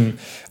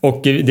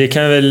 Och det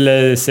kan jag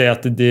väl säga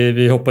att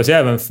vi hoppas ju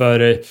även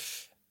för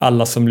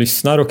alla som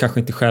lyssnar och kanske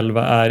inte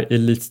själva är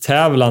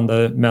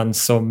elittävlande, men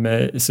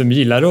som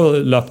gillar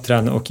att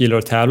löpträna och gillar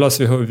att tävla,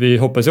 så vi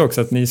hoppas ju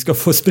också att ni ska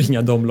få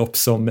springa de lopp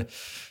som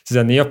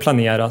ni har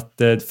planerat,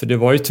 för det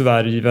var ju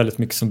tyvärr väldigt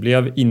mycket som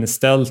blev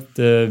inställt,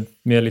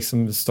 med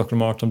liksom Stockholm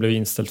Marathon blev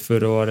inställt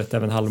förra året,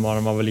 även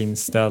halvmaran var väl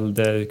inställd,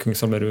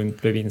 Kungsholmen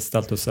runt blev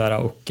inställt och sådär,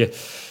 och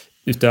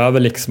utöver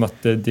liksom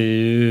att det är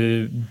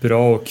ju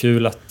bra och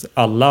kul att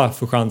alla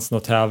får chansen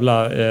att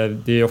tävla,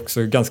 det är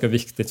också ganska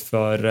viktigt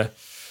för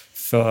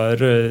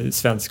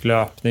svensk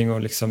löpning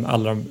och liksom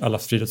alla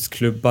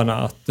friidrottsklubbarna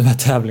att de här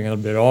tävlingarna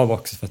blir av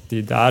också, för att det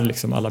är där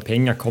liksom alla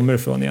pengar kommer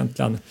ifrån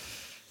egentligen.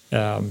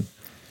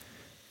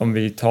 Om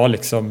vi tar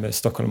liksom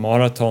Stockholm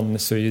Marathon,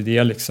 så är ju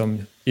det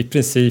liksom i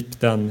princip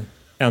den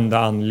enda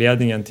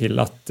anledningen till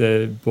att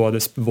både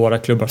våra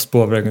klubbar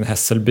Spårvägen och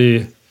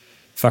Hässelby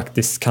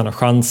faktiskt kan ha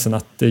chansen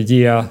att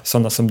ge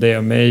sådana som det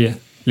och mig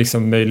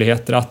liksom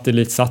möjligheter att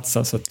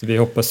elitsatsa. Så att vi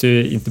hoppas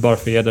ju inte bara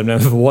för er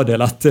men för vår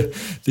del att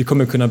vi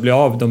kommer kunna bli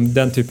av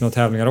den typen av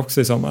tävlingar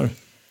också i sommar.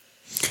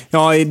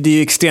 Ja, det är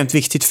ju extremt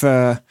viktigt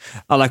för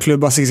alla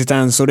klubbars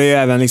existens, och det är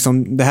även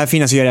liksom, det här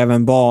finansierar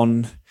även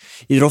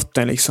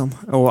barnidrotten liksom,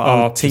 och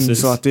allting, ja,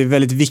 så att det är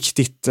väldigt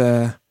viktigt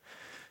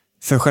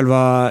för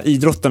själva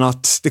idrotten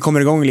att det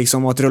kommer igång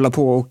liksom, och att rulla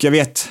på. Och jag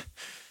vet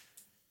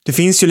Det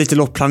finns ju lite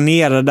lopp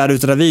planerade där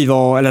ute där vi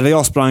var, eller där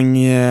jag sprang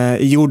i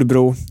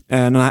Jordbro.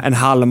 En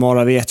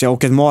halvmara vet jag,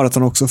 och ett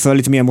maraton också för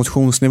lite mer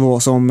motionsnivå,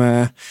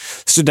 som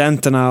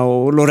studenterna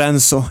och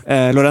Lorenzo.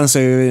 Lorenzo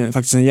är ju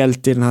faktiskt en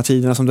hjälte i den här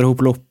tiden som drar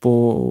ihop lopp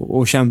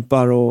och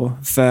kämpar och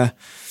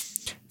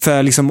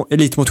för liksom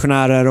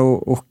elitmotionärer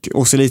och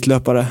oss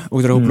elitlöpare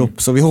och drar ihop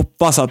lopp. Så vi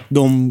hoppas att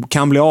de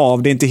kan bli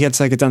av. Det är inte helt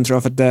säkert än, tror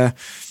jag, för att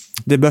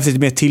det behövs lite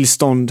mer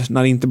tillstånd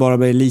när det inte bara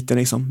blir eliten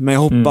liksom. Men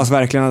jag hoppas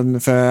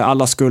verkligen för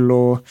alla skull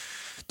och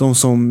de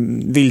som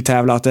vill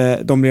tävla att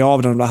de blir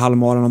av den där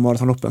halvmaran och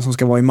maratonloppen som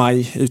ska vara i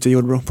maj ute i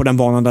Jordbro på den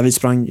banan där vi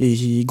sprang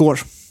igår.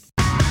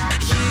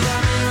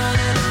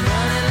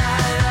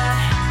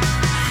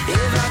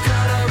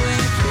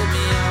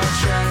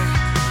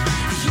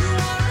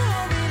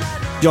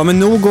 Ja, men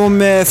nog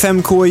om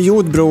 5K i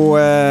Jordbro,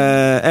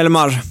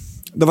 Elmar.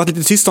 Det har varit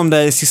lite tyst om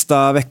dig de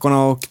sista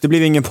veckorna och det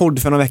blev ingen podd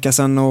för några veckor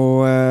sedan.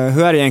 Och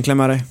hur är det egentligen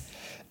med dig?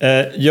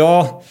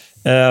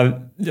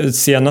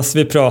 Senast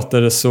vi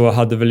pratade så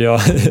hade väl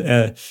jag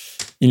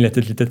inlett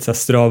ett litet så här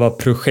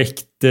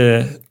Strava-projekt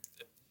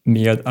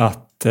med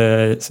att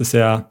så att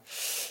säga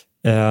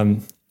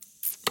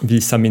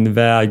visa min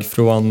väg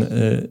från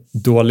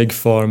dålig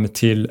form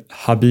till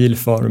habil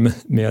form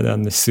med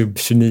en sub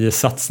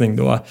 29-satsning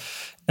då.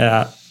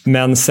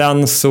 Men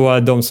sen så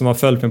de som har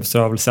följt mig på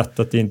Strava har väl sett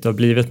att det inte har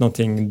blivit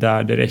någonting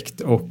där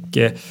direkt, och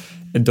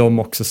de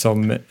också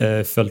som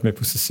följt mig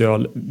på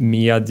social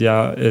media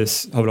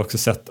har väl också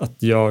sett att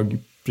jag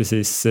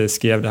precis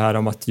skrev det här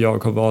om att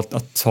jag har valt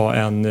att ta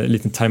en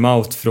liten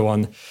timeout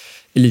från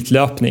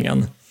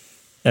elitlöpningen,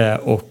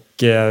 och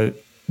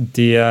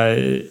det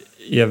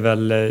är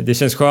väl, det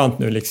känns skönt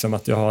nu liksom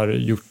att jag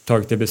har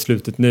tagit det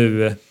beslutet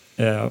nu,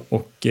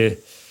 och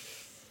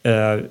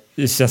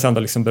det känns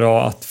ändå liksom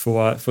bra att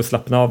få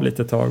slappna av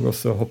lite ett tag, och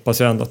så hoppas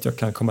jag ändå att jag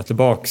kan komma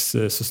tillbaks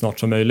så snart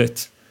som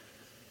möjligt.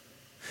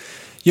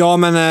 Ja,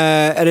 men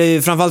är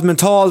det framförallt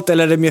mentalt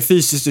eller är det mer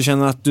fysiskt du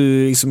känner att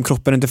du, liksom,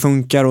 kroppen inte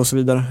funkar och så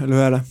vidare, eller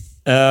hur är det?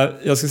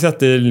 Jag ska säga att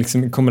det är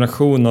liksom en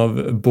kombination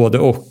av både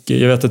och.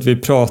 Jag vet att vi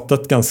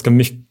pratat ganska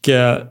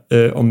mycket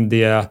om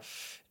det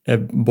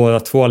båda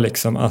två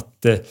liksom,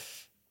 att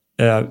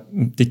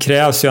det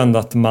krävs ju ändå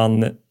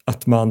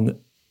att man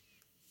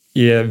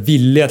är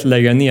villig att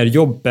lägga ner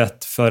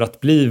jobbet för att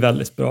bli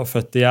väldigt bra, för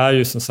att det är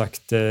ju som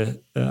sagt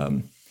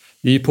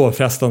det är ju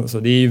påfrestande, så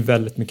det är ju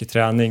väldigt mycket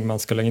träning man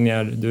ska lägga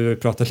ner. Du har ju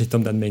pratat lite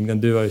om den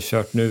mängden du har ju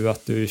kört nu,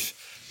 att du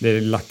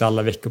har lagt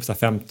alla veckor på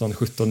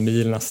 15-17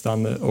 mil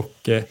nästan,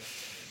 och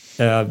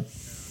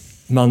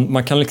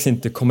man kan liksom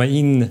inte komma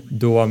in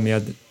då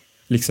med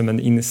liksom en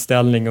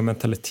inställning och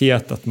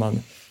mentalitet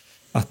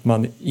att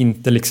man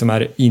inte liksom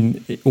är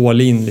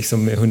all in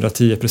liksom med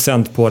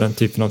 110% på den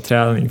typen av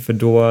träning, för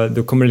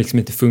då kommer det liksom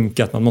inte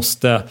funka, att man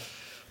måste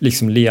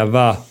liksom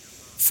leva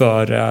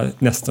för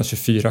nästan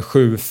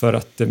 24/7 för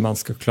att man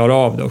ska klara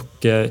av det.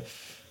 Och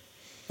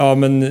ja,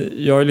 men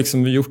jag har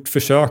liksom gjort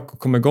försök att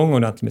komma igång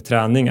ordentligt med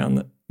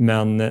träningen,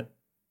 men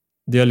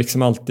det har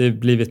liksom alltid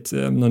blivit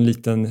någon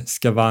liten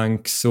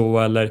skavank så,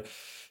 eller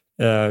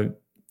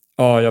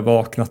ja, jag har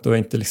vaknat och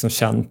inte liksom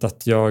känt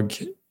att jag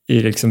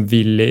är liksom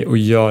villig att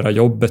göra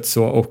jobbet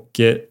så, och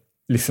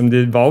liksom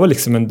det var väl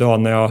liksom en dag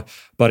när jag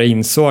bara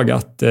insåg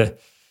att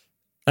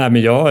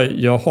men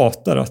jag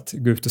hatar att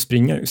gå ut och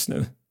springa just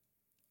nu.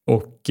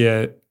 Och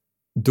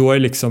då är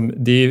liksom,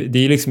 det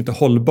är liksom inte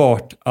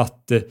hållbart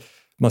att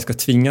man ska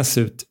tvingas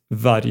ut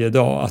varje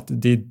dag. Att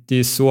det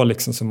är så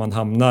liksom som man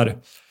hamnar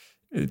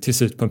till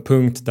slut på en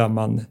punkt där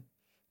man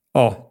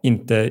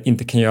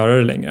inte kan göra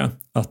det längre.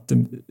 Att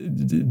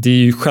det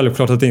är ju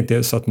självklart att det inte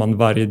är så att man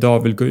varje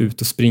dag vill gå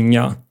ut och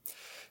springa.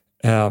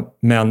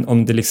 Men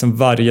om det liksom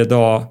varje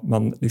dag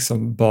man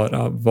liksom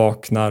bara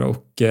vaknar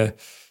och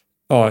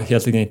helt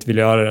enkelt inte vill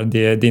göra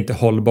det är inte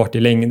hållbart i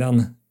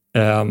längden.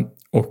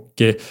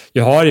 Och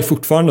jag har det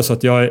fortfarande så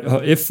att jag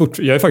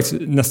är faktiskt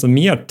nästan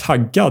mer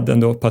taggad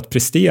ändå på att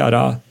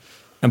prestera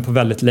än på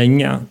väldigt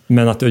länge,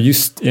 men att jag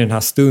just i den här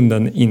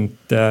stunden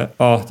inte,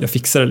 jag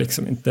fixar det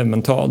liksom inte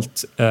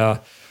mentalt.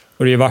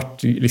 Och det har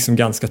varit liksom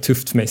ganska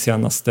tufft för mig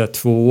senaste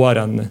 2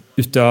 åren,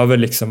 utöver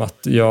liksom att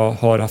jag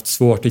har haft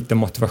svårt att hitta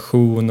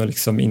motivation och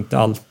liksom inte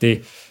alltid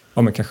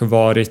men kanske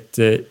varit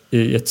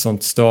i ett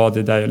sånt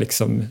stadie där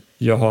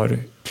jag har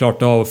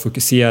klarat av att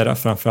fokusera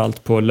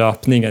framförallt på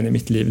löpningen i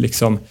mitt liv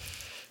liksom.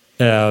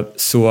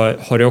 Så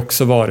har det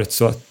också varit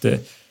så att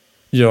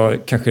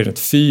jag kanske rent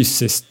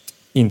fysiskt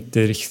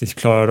inte riktigt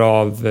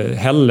klarar av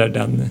heller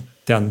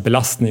den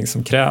belastning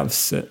som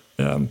krävs.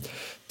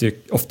 Det har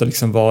ofta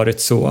liksom varit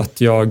så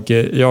att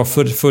jag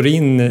får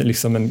in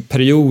liksom en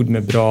period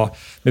med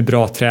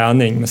bra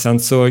träning, men sen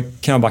så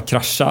kan jag bara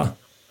krascha,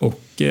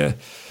 och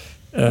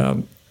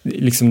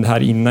liksom det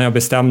här innan jag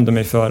bestämde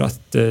mig för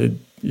att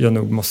jag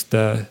nog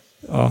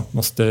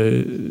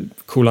måste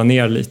coola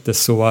ner lite,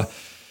 så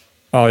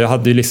jag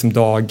hade ju liksom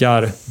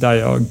dagar där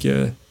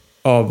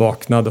jag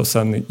vaknade och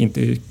sen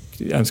inte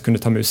ens kunde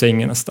ta mig ur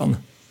sängen nästan.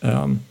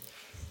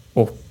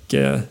 Och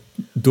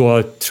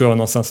då tror jag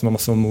någonstans att man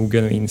måste vara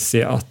mogen och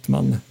inse att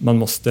man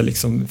måste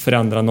liksom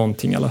förändra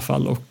någonting i alla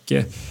fall. Och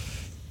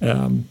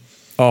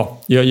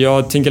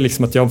Jag tänker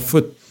liksom att jag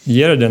får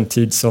ge det den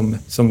tid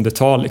som det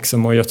tar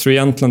liksom, och jag tror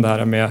egentligen det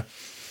här med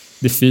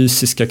det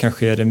fysiska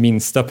kanske är det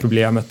minsta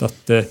problemet,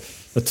 att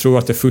jag tror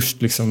att jag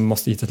först liksom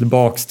måste hitta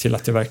tillbaks till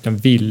att jag verkligen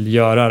vill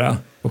göra det,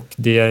 och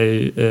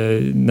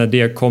när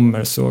det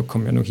kommer så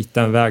kommer jag nog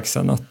hitta en väg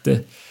sen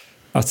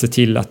att se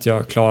till att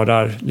jag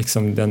klarar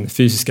liksom den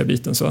fysiska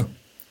biten så.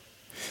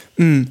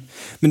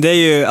 Men det är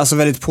ju alltså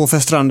väldigt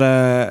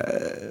påfrestande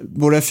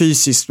både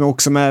fysiskt men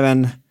också med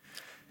även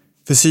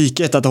för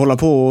psyket att hålla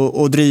på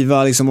och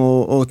driva liksom,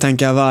 och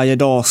tänka varje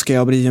dag ska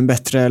jag bli en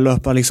bättre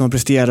löpare liksom, och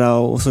prestera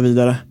och så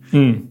vidare.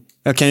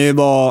 Jag kan ju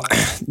bara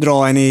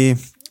dra en i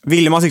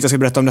Wilma tyckte jag skulle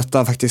berätta om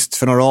detta faktiskt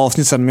för några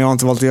avsnitt sedan, men jag har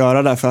inte valt att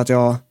göra det för att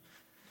jag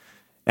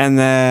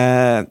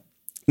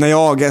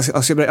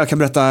kan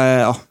berätta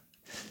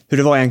hur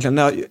det var egentligen.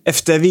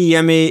 Efter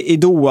VM i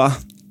Doha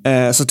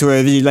så tog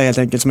jag vila helt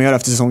enkelt som jag gör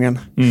efter säsongen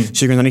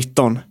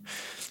 2019.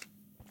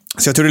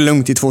 Så jag tog det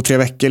lugnt i 2-3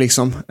 veckor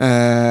liksom.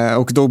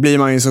 Och då blir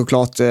man ju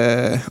såklart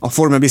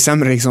formen blir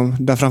sämre liksom.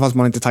 Där framförallt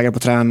man inte taggar på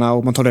att träna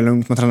och man tar det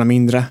lugnt, man tränar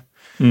mindre.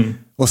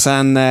 Och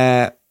sen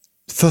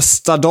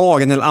första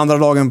dagen eller andra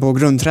dagen på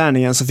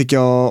grundträningen så fick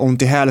jag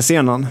ont i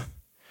hälsenan.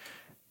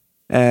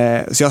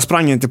 Så jag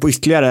sprang inte på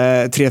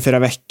ytterligare 3-4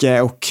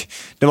 veckor och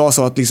det var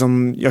så att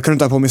liksom, jag kunde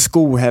inte ha på mig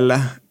sko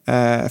heller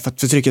för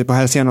att förtrycket på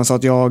hälsenan, så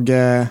att jag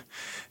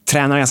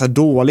tränar ganska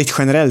dåligt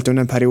generellt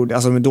under en period,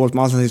 alltså med dåligt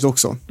med alternativt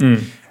också.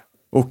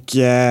 Och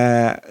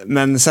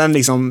men sen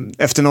liksom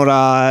efter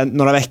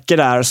några veckor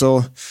där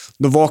så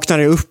då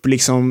vaknade jag upp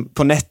liksom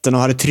på nätten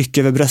och hade tryck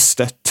över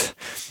bröstet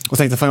och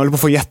tänkte fan jag håller på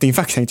att få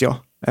jätteinfarkt, tänkte jag.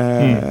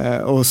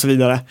 Och så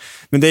vidare.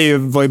 Men det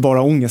var ju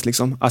bara ångest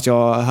liksom, att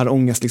jag hade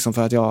ångest liksom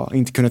för att jag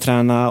inte kunde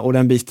träna och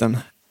den biten.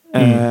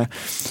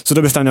 Så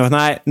då bestämde jag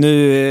att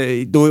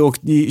då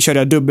körde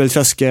jag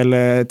dubbeltröskel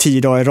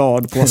 10 dagar i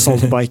rad på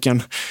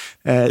assaultbiken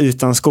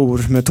utan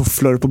skor med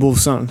tofflor på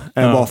bosen.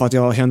 Bara för att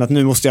jag kände att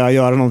nu måste jag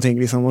göra någonting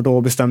liksom, och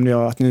då bestämde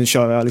jag att nu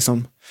kör jag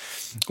liksom.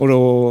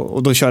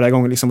 Och då körde jag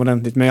igång liksom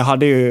ordentligt. Men jag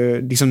hade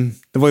ju liksom,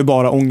 det var ju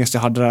bara ångest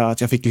jag hade där,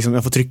 att jag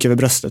får tryck över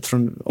bröstet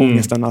från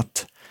ångesten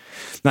att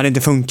när det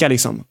inte funkar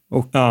liksom.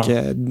 Och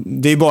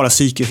det är bara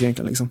psykiskt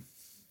egentligen liksom.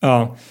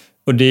 Ja,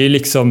 och det är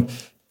liksom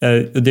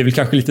det är väl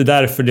kanske lite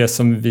därför det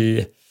som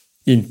vi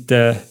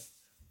inte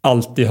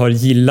alltid har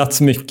gillat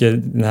så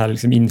mycket, den här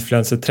liksom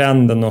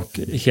influencertrenden och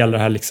hela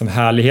den här liksom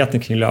härligheten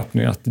kring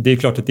löpning. Att det är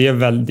klart att det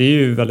är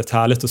ju väldigt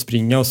härligt att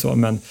springa och så,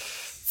 men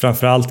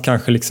framförallt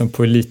kanske liksom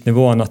på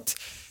elitnivån att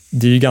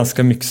det är ju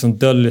ganska mycket som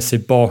döljer sig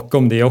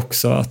bakom det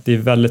också, att det är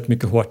väldigt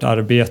mycket hårt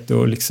arbete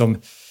och liksom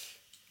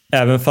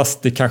även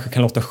fast det kanske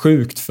kan låta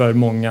sjukt för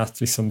många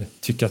att liksom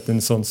tycka att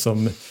en sån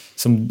som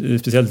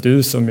speciellt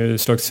du som ju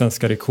slagit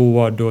svenska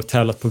rekord och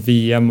tävlat på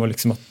VM och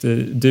liksom att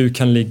du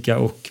kan ligga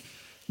och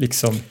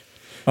liksom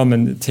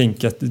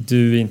tänka att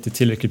du inte är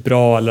tillräckligt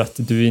bra eller att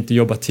du inte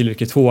jobbar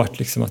tillräckligt hårt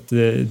liksom, att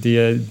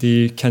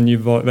det kan ju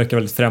verka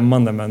väldigt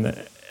främmande, men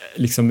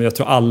liksom jag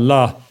tror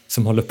alla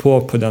som håller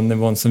på den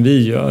nivån som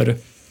vi gör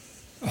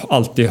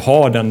alltid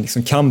har den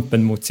liksom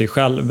kampen mot sig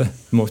själv,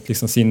 mot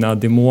liksom sina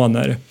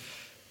demoner.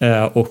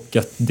 Och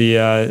att det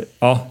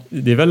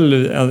är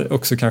väl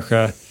också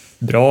kanske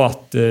bra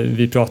att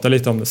vi pratar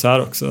lite om det så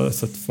här också,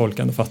 så att folk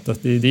ändå fattar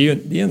att det är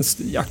en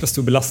jäkla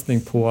stor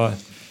belastning på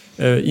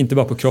inte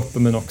bara på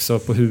kroppen men också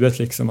på huvudet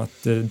liksom,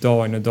 att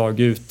dag in och dag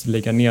ut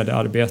lägga ner det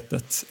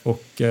arbetet.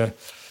 Och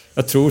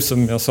jag tror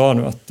som jag sa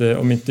nu att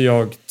om inte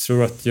jag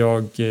tror att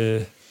jag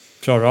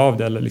klarar av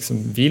det eller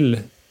liksom vill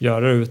göra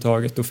det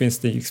överhuvudtaget, då finns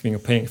det liksom ingen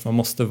poäng, för man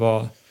måste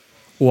vara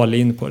all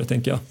in på det,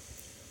 tänker jag.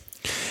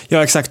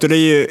 Ja, exakt. Och det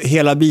är ju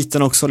hela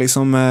biten också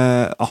liksom,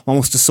 man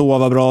måste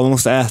sova bra, man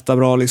måste äta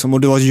bra liksom,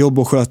 och du har ett jobb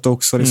att sköta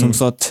också liksom,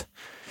 så att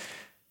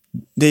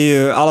det är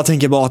ju, alla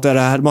tänker bara att det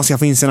här, man ska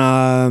få in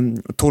sina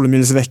 12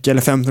 minuters vecka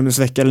eller 15 minuters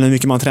vecka eller hur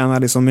mycket man tränar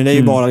liksom, men det är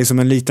ju bara liksom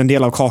en liten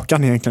del av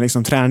kakan egentligen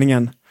liksom,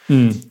 träningen.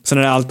 Sen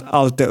är det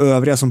allt det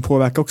övriga som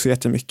påverkar också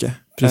jättemycket.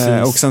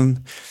 Och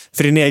sen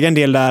för din egen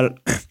del där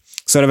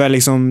så är det väl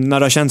liksom, när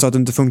det har känts så att det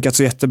inte funkat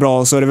så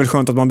jättebra, så är det väl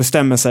skönt att man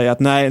bestämmer sig att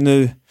nej,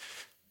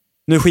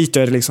 nu skiter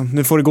jag det liksom.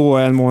 Nu får det gå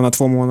 1 månad,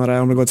 2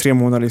 månader, om det går 3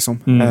 månader liksom.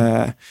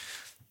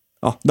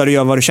 Där du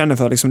gör vad du känner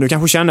för liksom. Du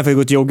kanske känner för att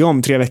gå till jogga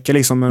om 3 veckor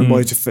liksom, men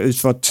bara ut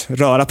för att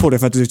röra på det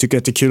för att du tycker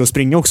att det är kul att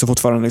springa också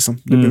fortfarande liksom.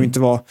 Det behöver inte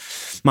vara,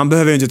 man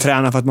behöver ju inte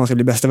träna för att man ska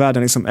bli bäst i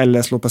världen liksom,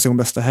 eller slå person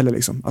bästa heller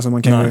liksom. Alltså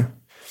man kan ju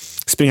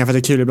springa för att det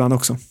är kul ibland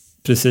också.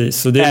 Precis.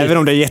 Så det även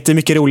om det är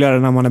jättemycket roligare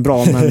när man är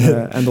bra,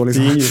 men ändå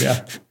liksom. Det är ju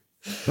det.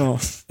 Ja.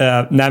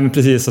 Nej men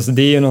precis, alltså,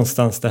 det är ju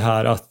någonstans det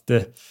här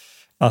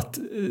att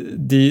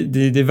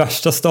det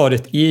värsta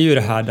stadiet är ju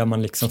det här där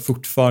man liksom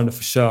fortfarande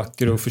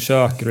försöker och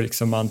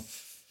liksom man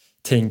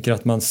tänker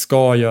att man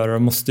ska göra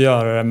och måste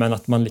göra det, men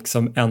att man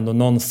liksom ändå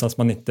någonstans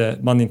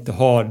man inte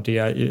har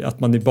det, att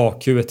man i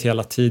bakhuvudet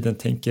hela tiden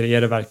tänker,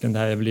 är det verkligen det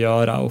här jag vill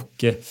göra?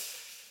 Och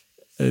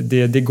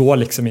det går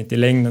liksom inte i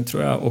längden,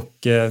 tror jag,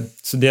 och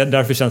så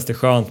därför känns det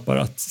skönt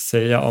bara att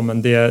säga, ja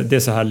men det är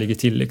så här ligger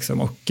till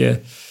liksom, och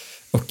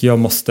och jag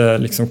måste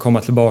liksom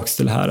komma tillbaks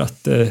till det här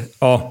att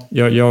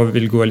jag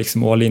vill gå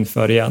liksom all in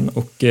för igen,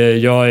 och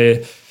jag är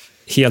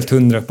helt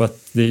 100 på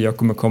att jag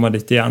kommer komma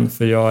dit igen,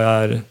 för jag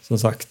är som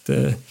sagt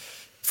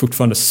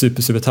fortfarande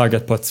super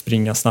taggad på att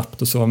springa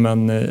snabbt och så,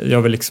 men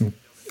jag vill liksom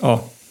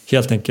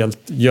helt enkelt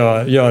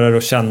göra det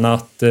och känna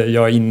att jag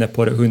är inne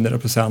på det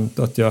 100%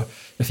 och att jag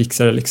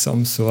fixar det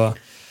liksom. Så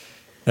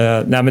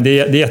nej, men det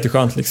är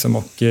jätteskönt liksom,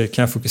 och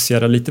kan jag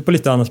fokusera lite på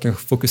lite annat,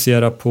 kanske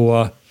fokusera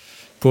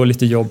på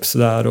lite jobb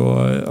sådär,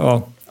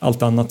 och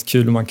allt annat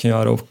kul man kan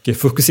göra, och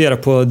fokusera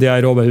på det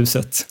aeroba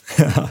huset.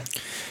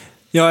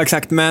 Ja,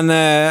 exakt. Men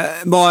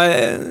bara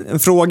en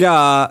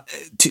fråga.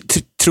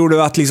 Tror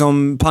du att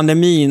liksom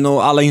pandemin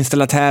och alla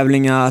inställda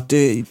tävlingar, att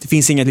det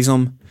finns inget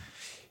liksom,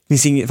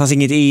 fanns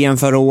inget EM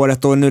förra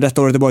året, och nu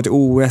detta året är bara ett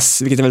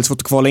OS, vilket är väldigt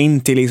svårt att kvala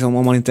in till liksom,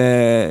 om man inte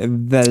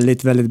är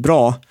väldigt, väldigt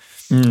bra.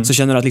 Så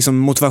känner du att liksom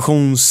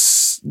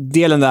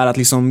motivationsdelen där, att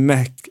liksom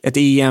ett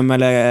EM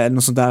eller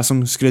något sånt där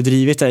som skulle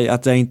drivit dig,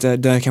 att det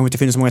kanske inte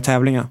finns så många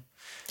tävlingar?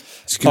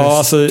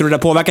 Tror du det har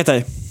påverkat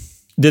dig?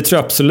 Det tror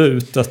jag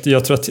absolut.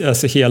 Jag tror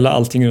att hela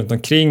allting runt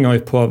omkring har ju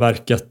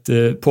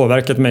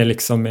påverkat mig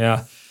liksom med.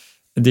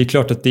 Det är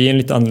klart att det är en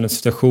lite annorlunda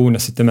situation.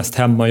 Jag sitter mest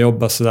hemma och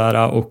jobbar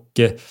sådär, och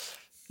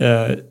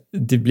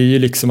det blir ju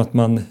liksom att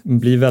man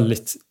blir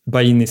väldigt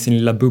bara in i sin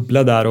lilla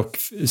bubbla där, och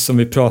som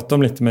vi pratade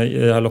om lite med i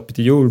det här loppet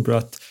i Jordbro,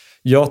 att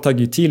jag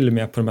tagit ju till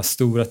med på de här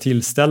stora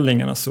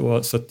tillställningarna, så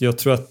att jag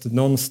tror att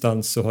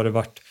någonstans så har det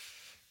varit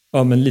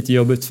lite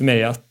jobbigt för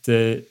mig att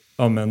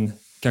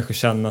kanske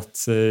känna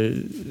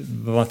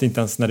att inte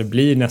ens när det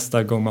blir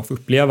nästa gång man får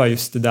uppleva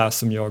just det där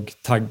som jag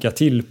taggar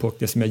till på, och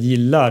det som jag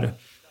gillar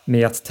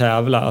med att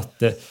tävla,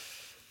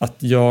 att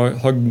jag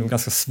har nog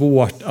ganska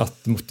svårt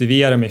att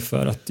motivera mig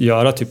för att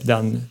göra typ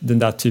den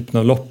där typen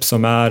av lopp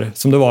som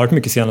det varit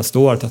mycket senaste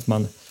året, att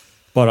man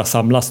bara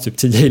samlas typ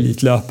 10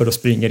 elitlöpare och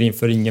springer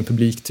inför ingen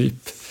publik typ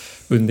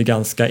under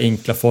ganska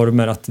enkla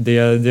former. Att det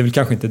är väl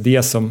kanske inte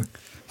det som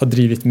har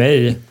drivit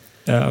mig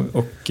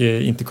och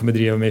inte kommer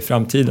driva mig i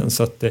framtiden.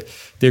 Så att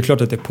det är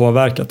klart att det är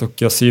påverkat, och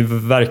jag ser ju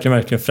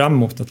verkligen fram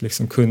emot att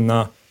liksom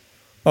kunna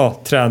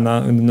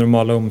träna under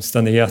normala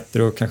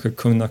omständigheter och kanske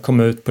kunna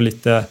komma ut på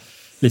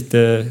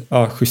lite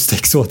schyssta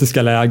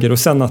exotiska läger, och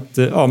sen att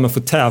man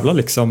får tävla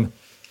liksom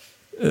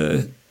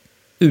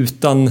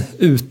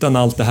utan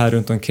allt det här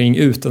runt omkring,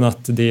 utan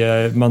att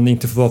man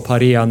inte får vara på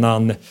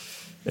arenan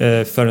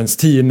förrän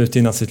 10 minuter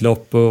innan sitt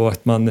lopp, och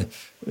att man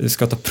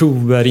ska ta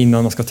prover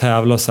innan man ska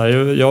tävla och så här.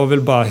 Jag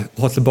vill bara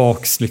ha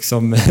tillbaks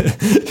liksom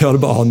jag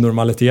vill bara ha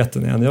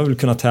normaliteten igen. Jag vill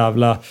kunna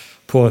tävla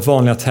på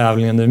vanliga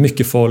tävlingar med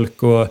mycket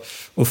folk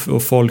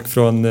och folk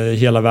från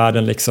hela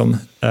världen liksom.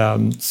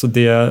 Så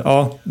det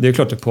är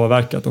klart det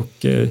påverkat, och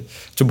jag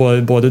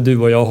tror både du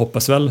och jag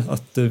hoppas väl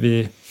att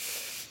vi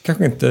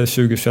kanske inte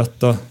 2021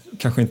 då,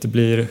 kanske inte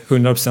blir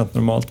 100%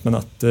 normalt, men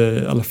att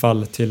i alla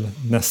fall till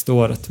nästa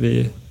år att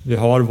vi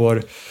har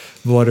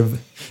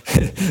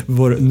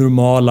vår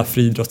normala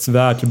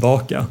friidrottsvärld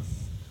tillbaka.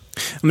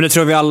 Men det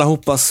tror vi alla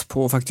hoppas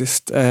på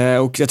faktiskt.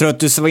 Och jag tror att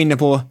du var inne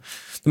på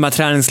de här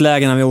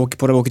träningslägena vi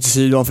åker till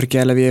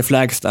Sydafrika eller vi är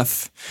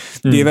Flagstaff.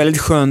 Det är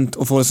väldigt skönt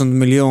att få ett sånt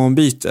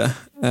miljöombyte.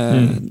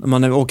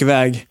 Man åker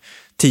iväg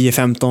 10,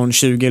 15,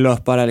 20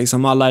 löpare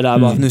liksom. Alla är där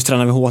bara, nu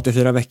tränar vi hårt i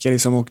 4 veckor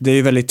liksom, och det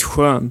är väldigt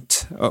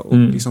skönt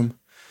att liksom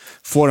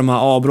få de här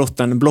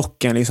avbrotten,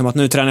 blocken liksom, att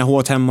nu tränar jag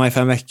hårt hemma i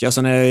 5 veckor och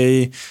sen är jag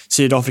i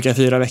Sydafrika i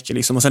 4 veckor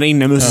liksom, och sen är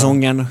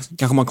inomhussäsongen,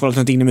 kanske man kvalat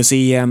inte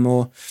inomhus-EM,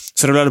 och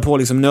så det rörde på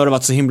liksom. Nu har det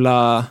varit så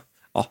himla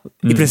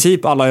i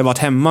princip alla har varit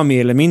hemma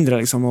mer eller mindre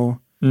liksom, och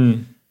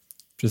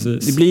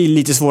precis. Det blir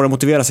lite svårare att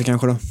motivera sig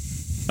kanske då.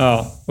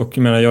 Ja, och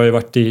jag menar, jag har ju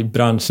varit i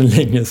branschen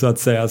länge så att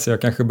säga, så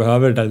jag kanske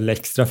behöver det där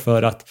extra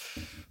för att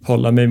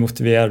hålla mig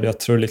motiverad. Jag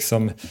tror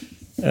liksom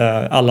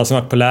alla som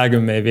varit på läger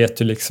med mig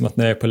vet ju liksom att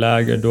när jag är på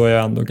läger då är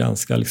jag ändå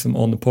ganska liksom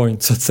on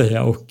point så att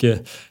säga, och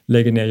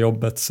lägger ner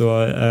jobbet.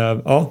 Så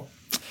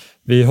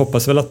vi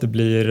hoppas väl att det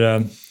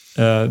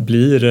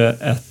blir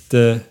ett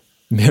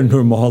mer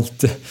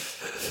normalt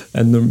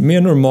en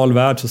mer normal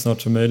värld så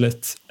snart som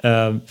möjligt.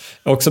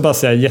 Också bara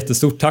säga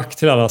jättestort tack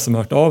till alla som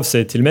har hört av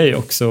sig till mig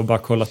också och bara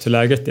kollat hur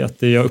läget är.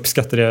 Att jag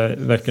uppskattar det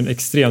verkligen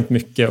extremt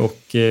mycket och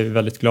är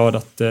väldigt glad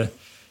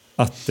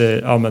att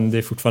men det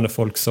är fortfarande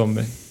folk som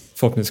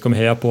förhoppningsvis kommer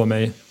heja på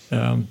mig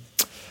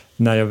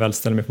när jag väl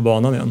ställer mig på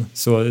banan igen.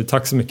 Så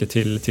tack så mycket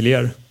till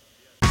er.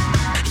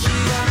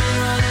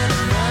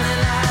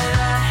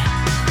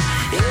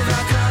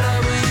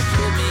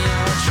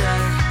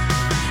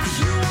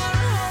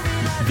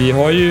 Vi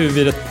har ju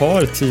vid ett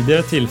par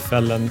tidigare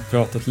tillfällen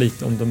pratat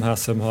lite om de här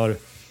som har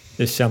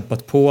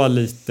kämpat på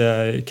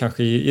lite,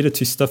 kanske i det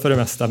tysta för det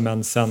mesta,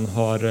 men sen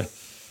har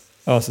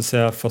så att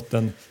säga fått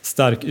en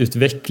stark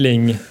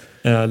utveckling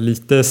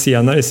lite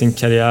senare i sin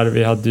karriär.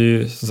 Vi hade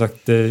ju som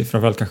sagt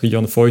framförallt kanske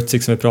John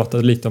Foytzik som vi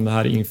pratade lite om det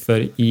här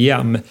inför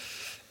EM.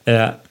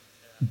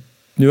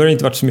 Nu har det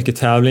inte varit så mycket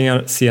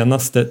tävlingar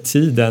senaste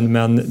tiden,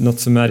 men något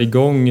som är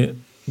igång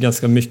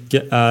ganska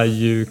mycket är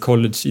ju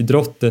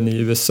collegeidrotten i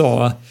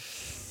USA.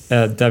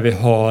 Där vi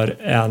har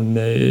en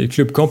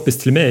klubbkompis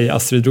till mig,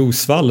 Astrid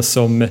Rosvall,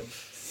 som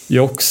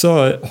jag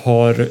också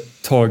har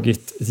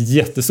tagit ett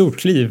jättestort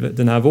kliv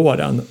den här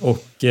våren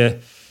och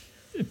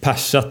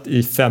persat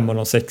i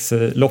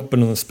 5:06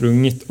 loppen och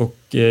sprungit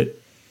och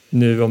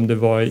nu om det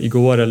var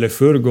igår eller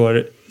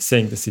förrgår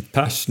sänkte sitt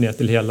pers ner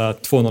till hela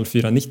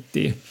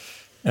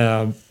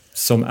 2:04,90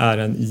 som är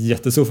en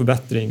jättestor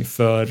förbättring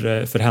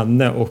för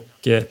henne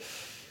och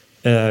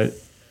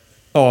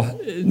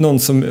någon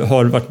som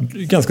har varit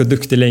ganska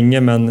duktig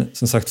länge men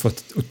som sagt fått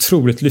ett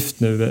otroligt lyft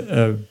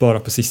nu bara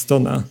på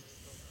sistone.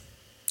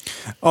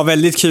 Ja,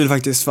 väldigt kul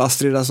faktiskt för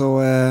Astrid. Alltså,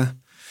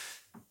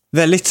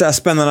 väldigt så här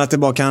spännande att det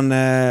bara kan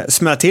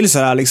smälla till så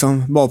här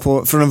liksom,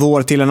 bara från en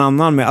vår till en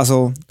annan med,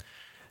 alltså,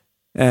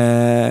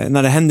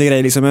 när det händer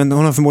grejer liksom. Men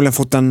hon har förmodligen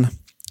fått en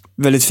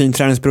väldigt fin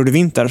träningsperiod i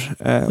vinter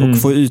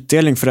och få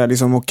utdelning för det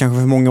liksom, och kanske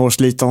för många års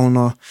slit.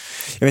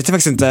 Jag vet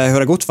faktiskt inte hur det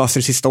har gått för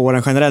Astrid sista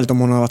åren generellt, om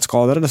hon har varit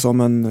skadad eller så,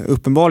 men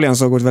uppenbarligen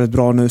så har det gått väldigt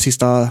bra nu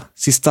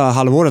sista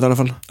halvåret i alla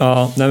fall.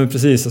 Ja, nej men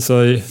precis.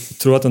 Alltså, jag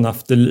tror att hon har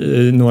haft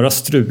några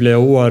struliga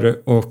år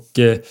och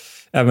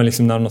även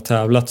liksom när hon har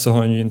tävlat så har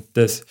hon ju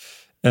inte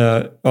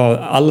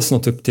alls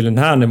nått upp till den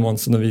här nivån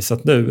som hon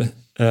visat nu.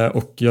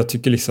 Och jag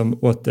tycker liksom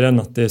återigen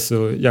att det är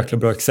så jäkla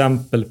bra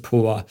exempel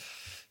på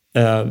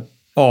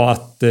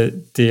att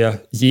det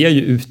ger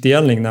ju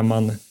utdelning när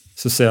man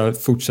så att säga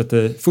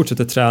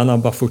fortsätter träna,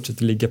 bara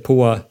fortsätter ligga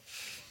på.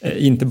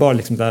 Inte bara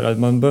liksom där,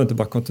 man behöver inte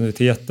bara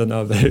kontinuiteten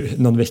över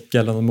någon vecka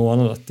eller någon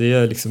månad, att det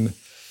är liksom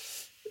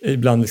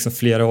ibland liksom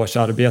flera års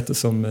arbete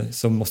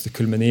som måste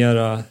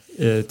kulminera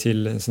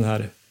till en sån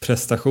här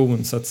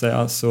prestation så att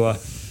säga. Så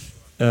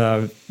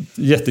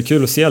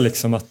jättekul att se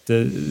liksom att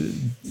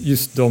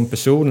just de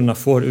personerna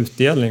får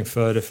utdelning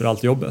för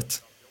allt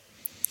jobbet.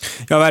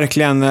 Ja,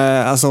 verkligen.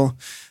 Alltså,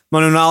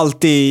 man undrar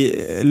alltid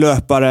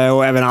löpare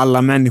och även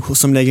alla människor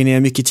som lägger ner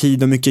mycket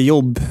tid och mycket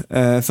jobb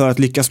för att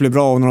lyckas bli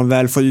bra, och när de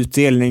väl får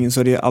utdelning så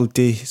är det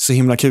alltid så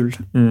himla kul.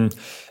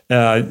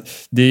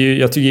 Det är ju,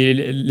 jag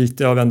tycker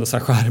lite av ändå så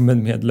här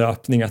charmen med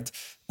löpning att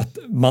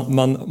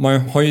man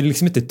har ju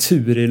liksom inte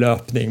tur i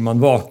löpning. Man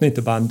vaknar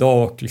inte bara en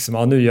dag och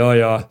liksom, nu gör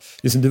jag...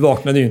 Liksom, du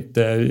vaknade ju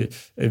inte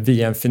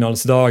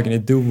VM-finalsdagen i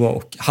Doha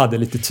och hade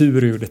lite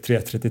tur och gjorde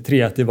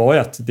 3:33. Det var ju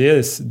att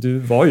du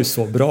var ju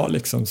så bra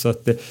liksom. Så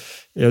att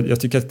jag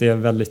tycker att det är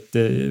en väldigt,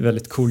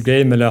 väldigt cool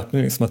grej med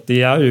löpning. Liksom, att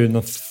det är ju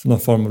någon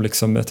form av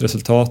liksom ett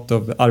resultat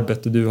av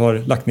arbete du har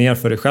lagt ner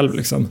för dig själv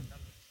liksom.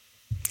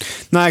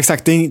 Nej,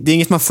 exakt. Det är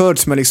inget man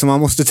föds med liksom. Man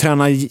måste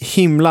träna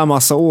himla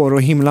massa år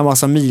och himla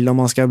massa mil om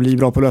man ska bli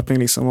bra på löpning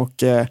liksom. Och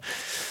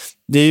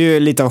det är ju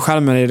lite av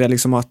skärmen i det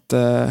liksom, att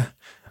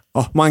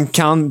man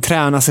kan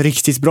träna sig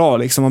riktigt bra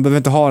liksom. Man behöver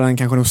inte ha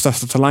de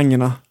största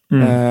talangerna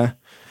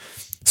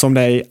som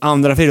det är i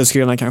andra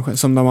friluftsgrenar kanske,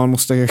 som där man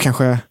måste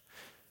kanske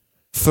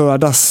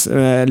födas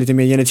lite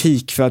mer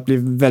genetik för att bli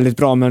väldigt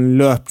bra, men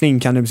löpning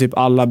kan i princip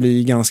alla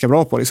bli ganska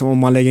bra på liksom, om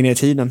man lägger ner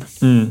tiden.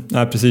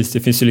 Ja, precis. Det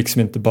finns ju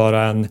liksom inte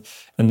bara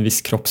en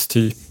viss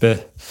kroppstyp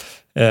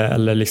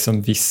eller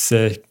liksom viss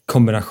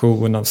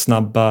kombination av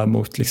snabba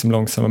mot liksom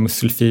långsamma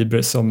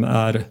muskelfibrer som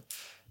är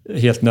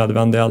helt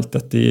nödvändigt. Allt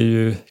att det är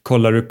ju,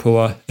 kollar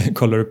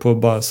du på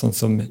bara sånt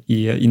som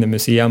är inom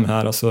museum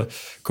här, och så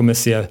kommer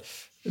se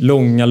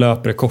långa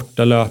löpare,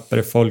 korta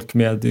löpare, folk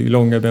med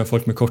långa ben,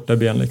 folk med korta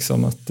ben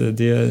liksom, att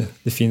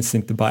det finns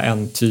inte bara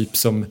en typ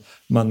som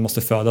man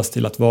måste födas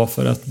till att vara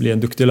för att bli en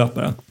duktig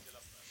löpare.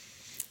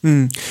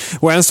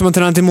 Och en som har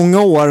tränat i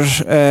många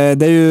år,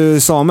 det är ju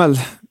Samuel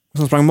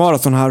som sprang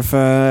maraton här för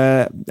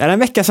är det en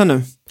vecka sedan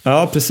nu?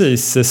 Ja,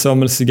 precis.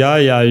 Samuel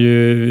Tsegay är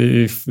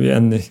ju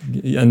en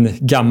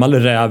gammal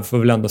räv, får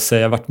väl ändå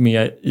säga, varit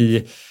med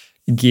i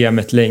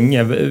gamet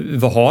länge.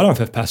 Vad har han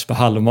för pers på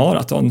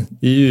halvmaraton?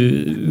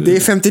 Det är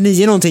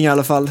 59 någonting i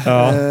alla fall.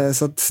 Ja.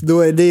 Så att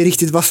då är det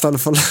riktigt vasst i alla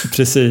fall.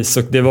 Precis,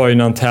 och det var ju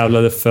när han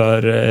tävlade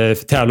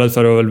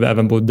för och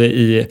även bodde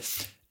i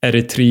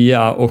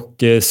Eritrea,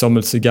 och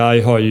Samuel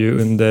Tsegay har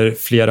ju under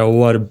flera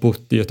år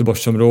bott i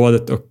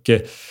Göteborgsområdet och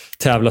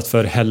tävlat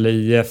för Hälle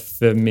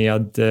IF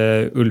med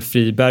Ulf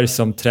Friberg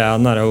som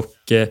tränare, och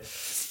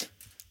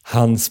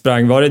han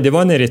sprang, det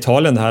var nere i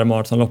Italien det här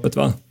maratonloppet,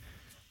 va?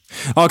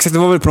 Ja, exakt. Det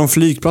var väl på en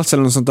flygplats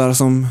eller något sånt där,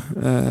 som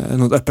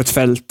något öppet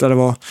fält där det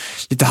var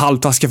lite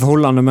halvtaskiga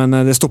förhållanden, men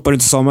det stoppade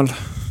inte Samuel.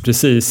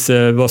 Precis.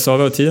 Vad sa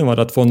vi av tiden? Var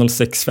det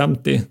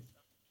 2:06,50?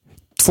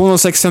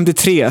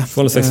 2:06,53.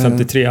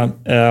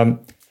 2:06,53.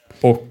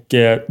 Och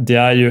det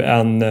är ju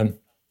en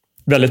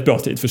väldigt bra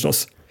tid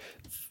förstås.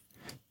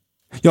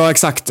 Ja,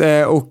 exakt.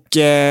 Och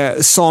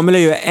Samuel är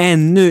ju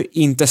ännu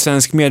inte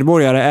svensk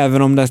medborgare,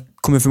 även om det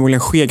kommer förmodligen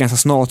ske ganska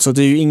snart. Så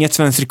det är ju inget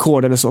svenskt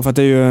rekord eller så, för att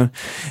det är ju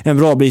en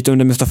bra bit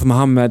under Mustafa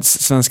Mohammeds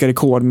svenska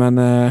rekord. Men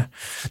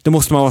då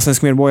måste man vara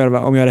svensk medborgare,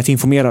 om jag är rätt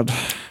informerad.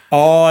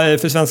 Ja,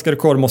 för svenska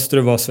rekord måste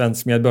du vara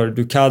svensk medborgare.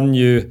 Du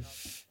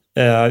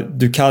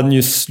kan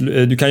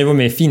ju vara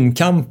med i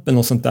Finnkampen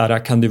och sånt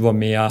där, kan du vara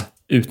med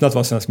utan att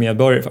vara svensk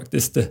medborgare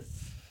faktiskt.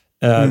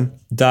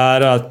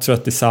 Där tror jag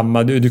att det är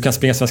samma. Du kan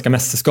springa svenska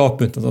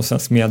mästerskap utan att vara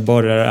svensk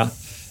medborgare.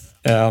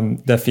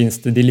 Där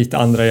finns det är lite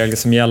andra regler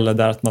som gäller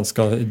där, att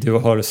du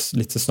har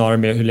lite snarare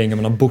med hur länge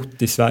man har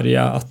bott i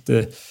Sverige, att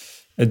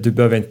Du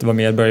behöver inte vara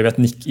medborgare. Jag vet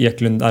Nick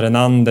Eklund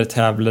Arenander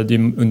tävlade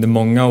ju under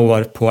många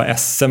år på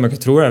SM och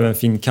jag tror även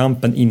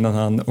Finnkampen innan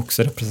han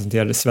också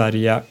representerade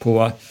Sverige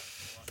på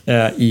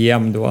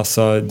EM då,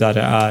 alltså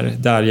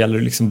där gäller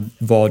det liksom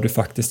vad du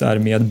faktiskt är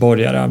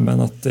medborgare, men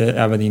att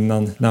även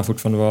innan, när han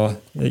fortfarande var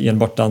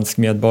enbart dansk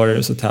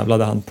medborgare, så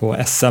tävlade han på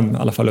SM i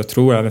alla fall, jag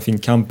tror även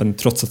Finnkampen,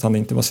 trots att han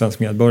inte var svensk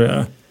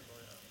medborgare.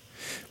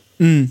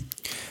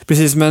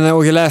 Precis, men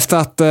och jag läste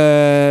att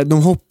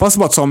de hoppas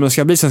på att Samuel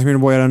ska bli svensk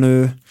medborgare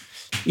nu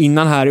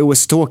innan här i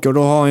OS i Tokyo, och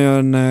då har han ju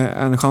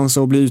en chans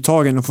att bli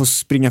uttagen och få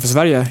springa för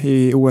Sverige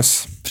i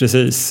OS.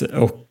 Precis,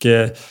 och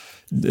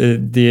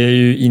det är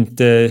ju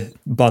inte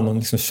bara någon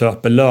liksom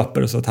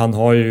köper-löper, så att han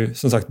har ju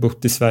som sagt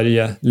bott i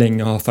Sverige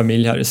länge och har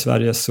familj här i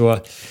Sverige, så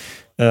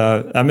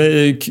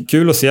men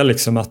kul att se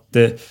liksom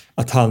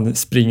att han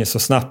springer så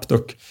snabbt,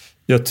 och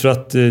jag tror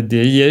att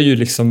det ger ju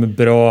liksom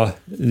bra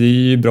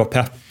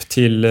pepp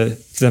till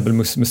exempel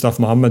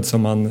Mustafa Mohamed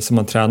som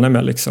man tränar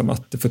med, liksom,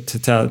 att få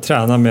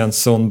träna med en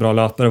sån bra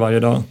löpare varje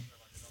dag.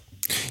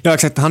 Ja,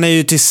 exakt. Han är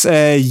ju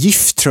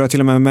gift, tror jag, till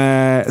och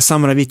med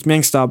Samra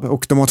Wittmjängstab,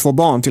 och de har 2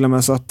 barn till och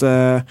med, så att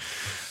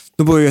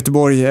de bor i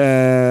Göteborg,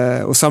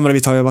 och Samra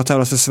Witt har ju varit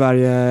tävlat för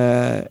Sverige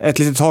ett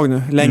litet tag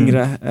nu,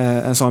 längre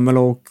än Samuel,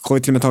 och har ju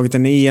till och med tagit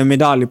en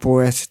EM-medalj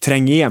på ett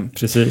terräng-EM.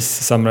 Precis,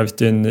 Samra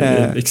Witt är en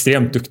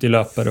extremt duktig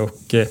löpare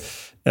och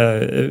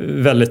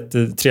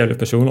väldigt trevlig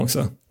person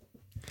också.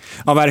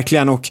 Ja,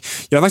 verkligen. Och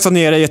jag har faktiskt varit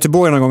nere i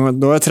Göteborg någon gång.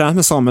 Då har jag tränat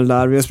med Samuel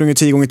där. Vi har sprungit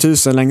 10 gånger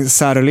 1000 längs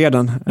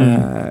Säröleden.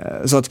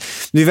 Så att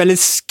det är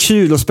väldigt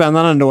kul och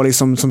spännande ändå,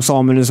 liksom, som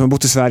Samuel nu som har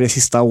bott i Sverige de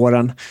sista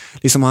åren.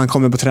 Liksom, han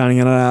kommer på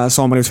träningarna där.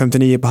 Samuel är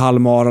 59 på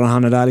halvmaran och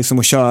han är där liksom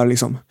och kör.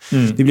 Liksom.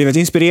 Det blir väldigt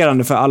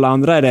inspirerande för alla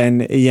andra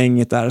i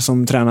gänget där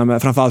som tränar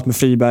med, framförallt med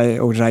Friberg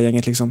och det här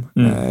gänget. Liksom.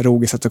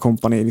 Rogeset och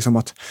kompani. Liksom,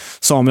 att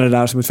Samuel är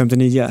där som är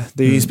 59.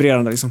 Det är ju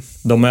inspirerande. Liksom.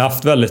 De har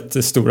haft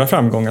väldigt stora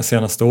framgångar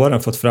senaste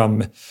åren. Fått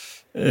fram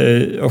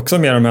också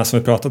med de här som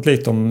vi pratat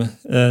lite om,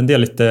 en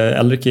del lite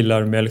äldre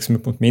killar med liksom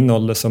upp mot min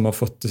ålder som har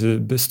fått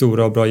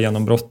stora och bra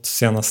genombrott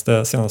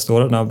senaste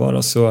åren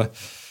bara, så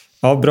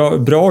ja,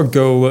 bra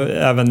go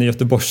även i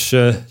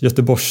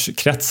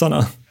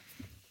Göteborgskretsarna.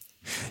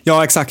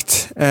 Ja,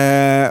 exakt.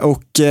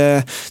 Och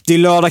det är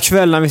lördag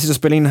kväll när vi sitter och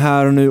spelar in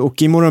här och nu,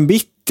 och imorgon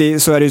bitti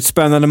så är det ett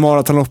spännande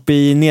maratonlopp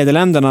i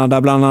Nederländerna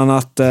där bland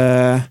annat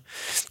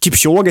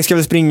Kipchoge ska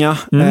väl springa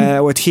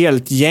och ett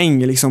helt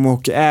gäng liksom,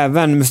 och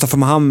även Mustafa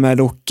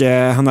Mohamed och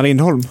Hanna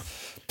Lindholm.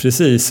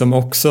 Precis, som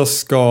också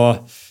ska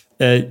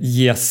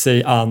ge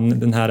sig an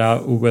den här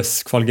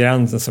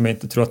OS-kvalgränsen som jag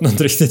inte tror att någon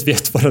riktigt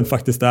vet vad den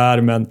faktiskt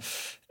är, men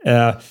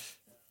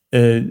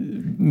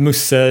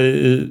Musse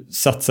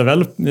satsar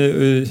väl,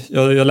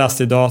 jag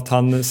läste idag att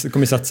han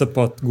kommer satsa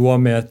på att gå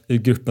med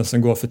gruppen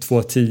som går för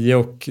 2:10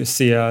 och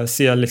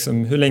se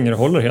liksom hur länge det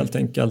håller helt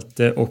enkelt,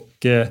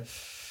 och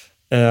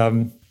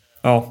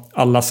ja,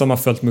 alla som har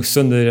följt Musse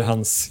under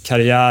hans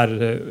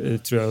karriär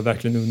tror jag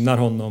verkligen unnar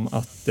honom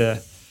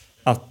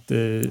att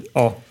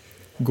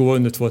gå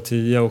under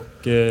 2:10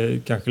 och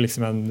kanske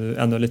liksom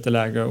ännu lite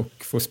lägre och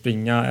få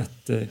springa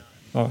ett,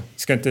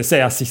 ska inte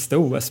säga sista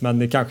OS, men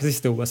det är kanske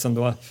sista OS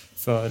ändå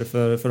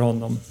för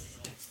honom.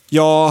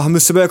 Ja,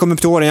 Musse började komma upp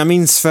till åren. Jag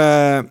minns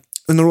för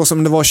under år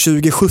som det var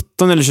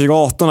 2017 eller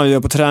 2018 när vi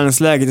var på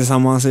träningsläger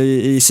tillsammans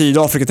i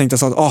Sydafrika, tänkte jag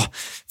så att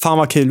fan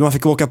vad kul, man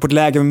fick åka på ett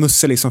läger med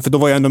Musse liksom, för då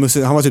var ju ändå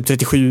Musse, han var typ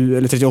 37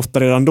 eller 38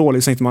 redan då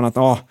liksom, tänkte man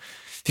att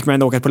fick man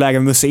ändå åka på läger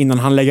med Musse innan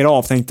han lägger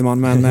av, tänkte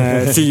man,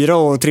 men 4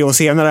 och 3 år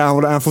senare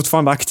är han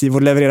fortfarande aktiv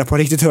och levererar på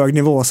en riktigt hög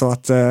nivå, så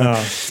att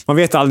man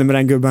vet aldrig med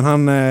den gubben,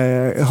 han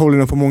håller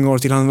nog på många år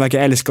till, han verkar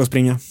älska att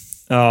springa.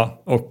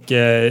 Ja, och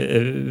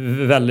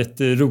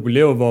väldigt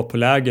rolig att vara på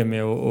läger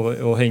med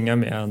och hänga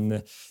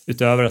med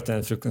utöver att det är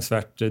en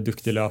fruktansvärt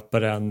duktig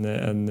löpare,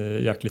 en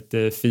jäkligt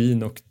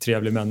fin och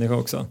trevlig människa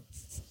också.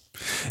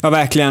 Ja,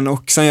 verkligen.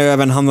 Och sen gör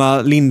även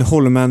Hanna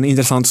Lindholm en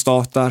intressant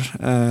start där.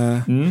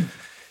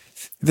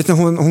 Vet ni,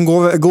 hon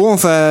går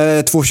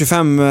för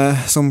 2:25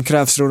 som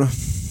krävs, tror du?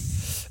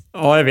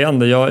 Ja, jag vet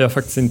inte. Jag har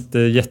faktiskt inte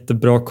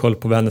jättebra koll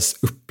på vad hennes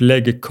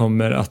upplägg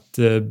kommer att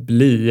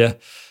bli.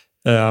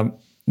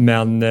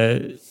 Men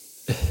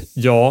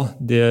ja,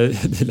 det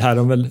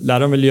lär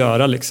de väl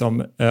göra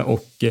liksom,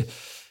 och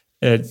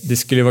det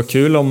skulle vara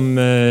kul om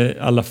i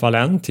alla fall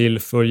en till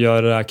får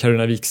göra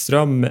Carolina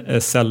Wikström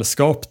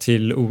sällskap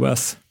till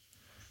OS.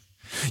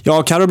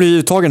 Ja, Karo blir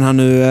uttagen här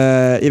nu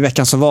i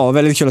veckan som var.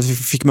 Väldigt kul att vi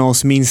fick med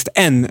oss minst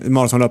en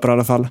maratonlöpare i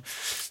alla fall.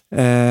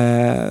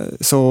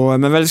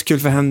 Men väldigt kul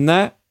för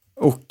henne,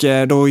 och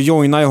då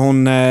joinar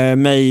hon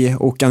mig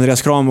och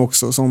Andreas Kram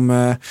också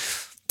som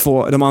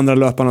de andra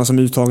löparna som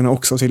är uttagna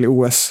också till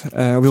OS.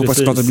 Och vi hoppas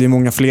att det blir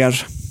många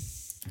fler.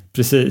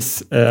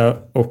 Precis.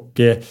 Och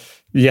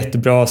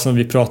jättebra, som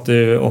vi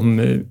pratade om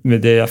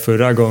med dig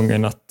förra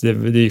gången, att det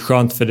är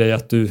skönt för dig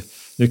att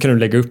nu kan du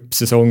lägga upp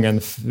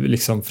säsongen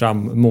liksom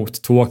fram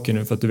mot Tokyo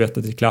nu, för att du vet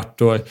att det är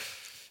klart. Och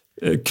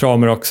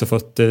Kramer har också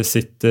fått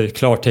sitt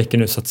klartecken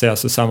nu, så att säga,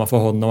 så samma för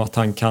honom, att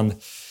han kan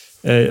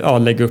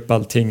lägga upp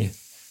allting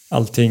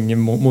allting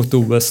mot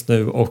OS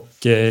nu, och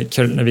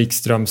Carolina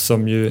Wikström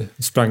som ju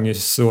sprang ju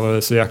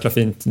så jäkla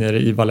fint nere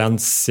i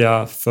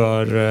Valencia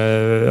för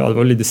det var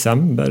väl i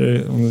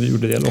december hon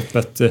gjorde det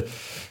loppet.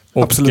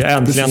 Och absolut,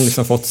 äntligen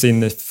liksom fått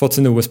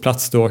sin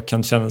OS-plats då,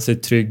 kan känna sig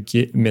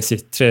trygg med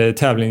sitt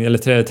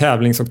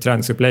tävlings- och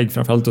träningsupplägg,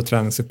 framförallt då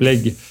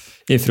träningsupplägg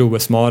inför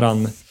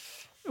OS-maran.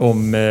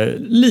 Om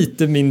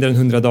lite mindre än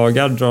 100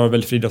 dagar drar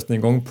väl friidrotten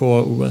igång på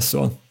OS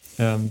så.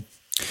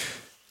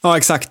 Ja,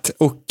 exakt.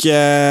 Och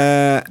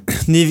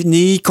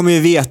ni kommer ju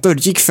veta hur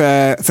det gick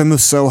för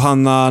Musse och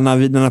Hanna när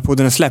den här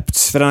podden är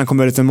släppts. För den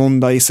kommer ut en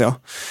måndag, gissar jag.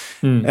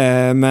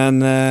 Men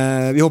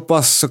vi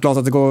hoppas såklart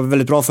att det går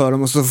väldigt bra för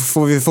dem. Och så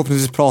får vi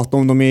förhoppningsvis prata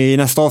om dem i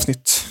nästa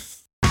avsnitt.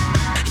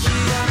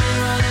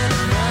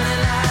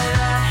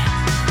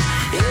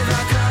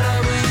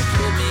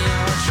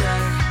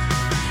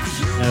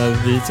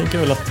 Vi tänker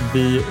väl att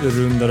vi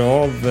rundar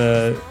av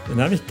den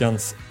här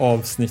veckans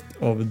avsnitt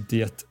av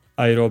Det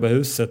aeroba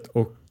huset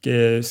och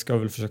ska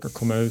väl försöka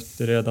komma ut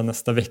redan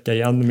nästa vecka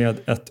igen med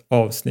ett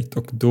avsnitt.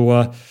 Och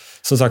då,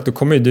 som sagt, då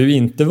kommer ju du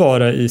inte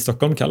vara i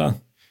Stockholm, Kalle.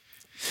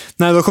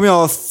 Nej, då kommer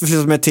jag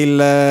flytta mig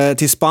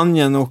till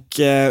Spanien och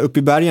upp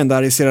i bergen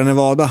där i Sierra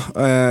Nevada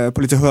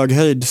på lite hög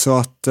höjd, så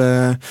att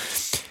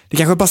det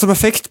kanske passar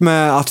perfekt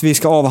med att vi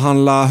ska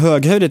avhandla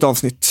höghöjd i ett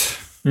avsnitt.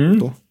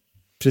 Då.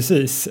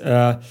 Precis.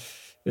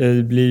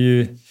 Det blir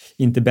ju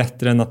inte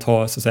bättre än att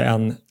ha så att säga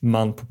en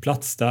man på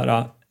plats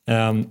där.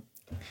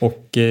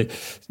 Och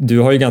du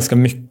har ju ganska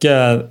mycket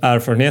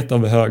erfarenhet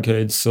av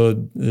höghöjd,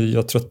 så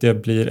jag tror att det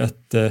blir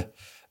ett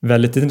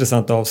väldigt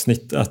intressant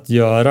avsnitt att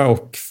göra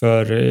och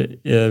för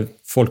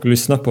folk att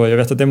lyssna på. Jag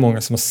vet att det är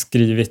många som har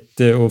skrivit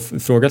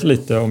och frågat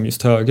lite om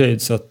just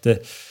höghöjd, så att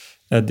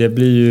det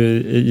blir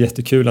ju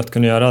jättekul att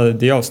kunna göra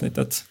det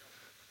avsnittet.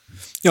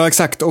 Ja,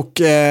 exakt. Och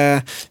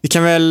vi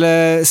kan väl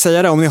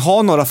säga det, om ni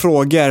har några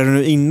frågor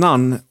nu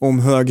innan om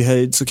hög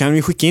höjd så kan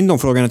vi skicka in de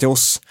frågorna till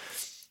oss.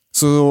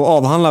 Så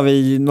avhandlar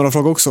vi några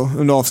frågor också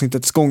under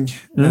avsnittets gång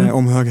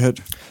om hög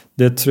höjd.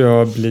 Det tror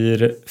jag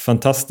blir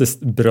fantastiskt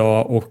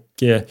bra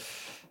och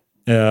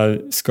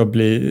ska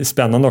bli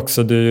spännande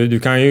också. Du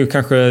kan ju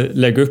kanske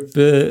lägga upp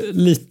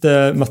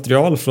lite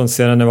material från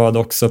Sierra Nevada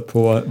också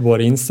på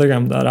vår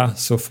Instagram där,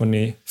 så får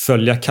ni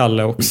följa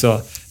Kalle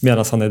också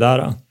medan han är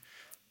där.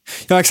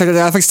 Ja, exakt. Jag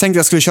hade faktiskt tänkt att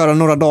jag skulle köra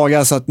några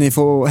dagar så att ni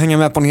får hänga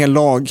med på en hel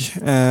dag.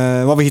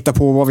 Vad vi hittar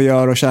på, vad vi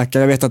gör och käkar.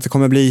 Jag vet att det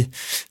kommer bli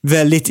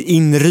väldigt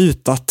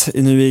inrutat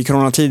nu i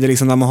coronatider,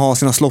 liksom, där man har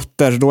sina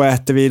slotter. Då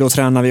äter vi, då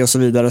tränar vi och så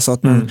vidare. Så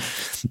att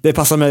det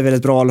passar mig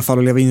väldigt bra i alla fall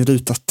att leva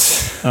inrutat.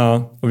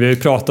 Ja, och vi har ju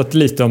pratat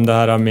lite om det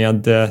här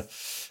med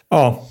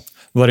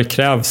vad det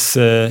krävs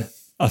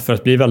för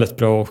att bli väldigt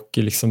bra och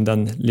liksom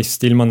den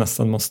livsstil man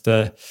nästan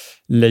måste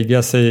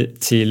lägga sig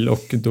till.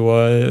 Och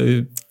då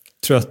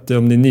tror jag att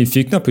om ni är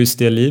nyfikna på just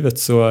det livet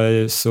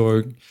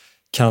så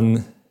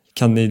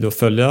kan ni då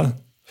följa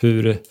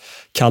hur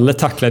Kalle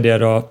tacklar det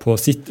då på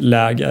sitt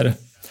läger.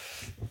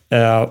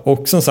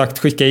 Och som sagt,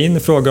 skicka in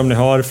frågor om ni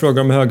har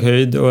frågor om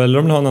höghöjd, eller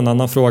om ni har någon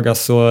annan fråga,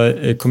 så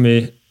kommer vi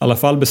i alla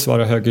fall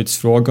besvara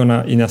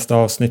höghöjdsfrågorna i nästa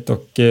avsnitt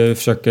och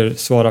försöker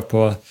svara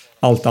på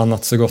allt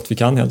annat så gott vi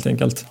kan helt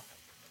enkelt.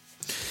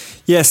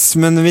 Yes,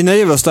 men vi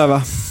nöjer oss där,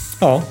 va?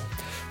 Ja.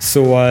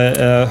 Så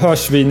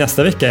hörs vi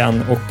nästa vecka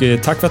igen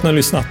och tack för att ni har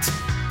lyssnat.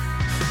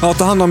 Ja,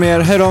 ta hand om er.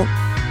 Hej då!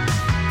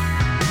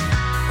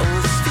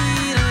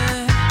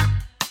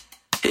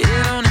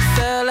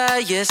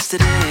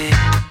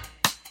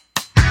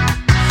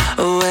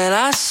 Well,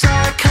 I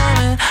saw it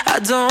coming, I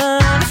don't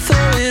wanna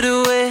throw it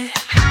away.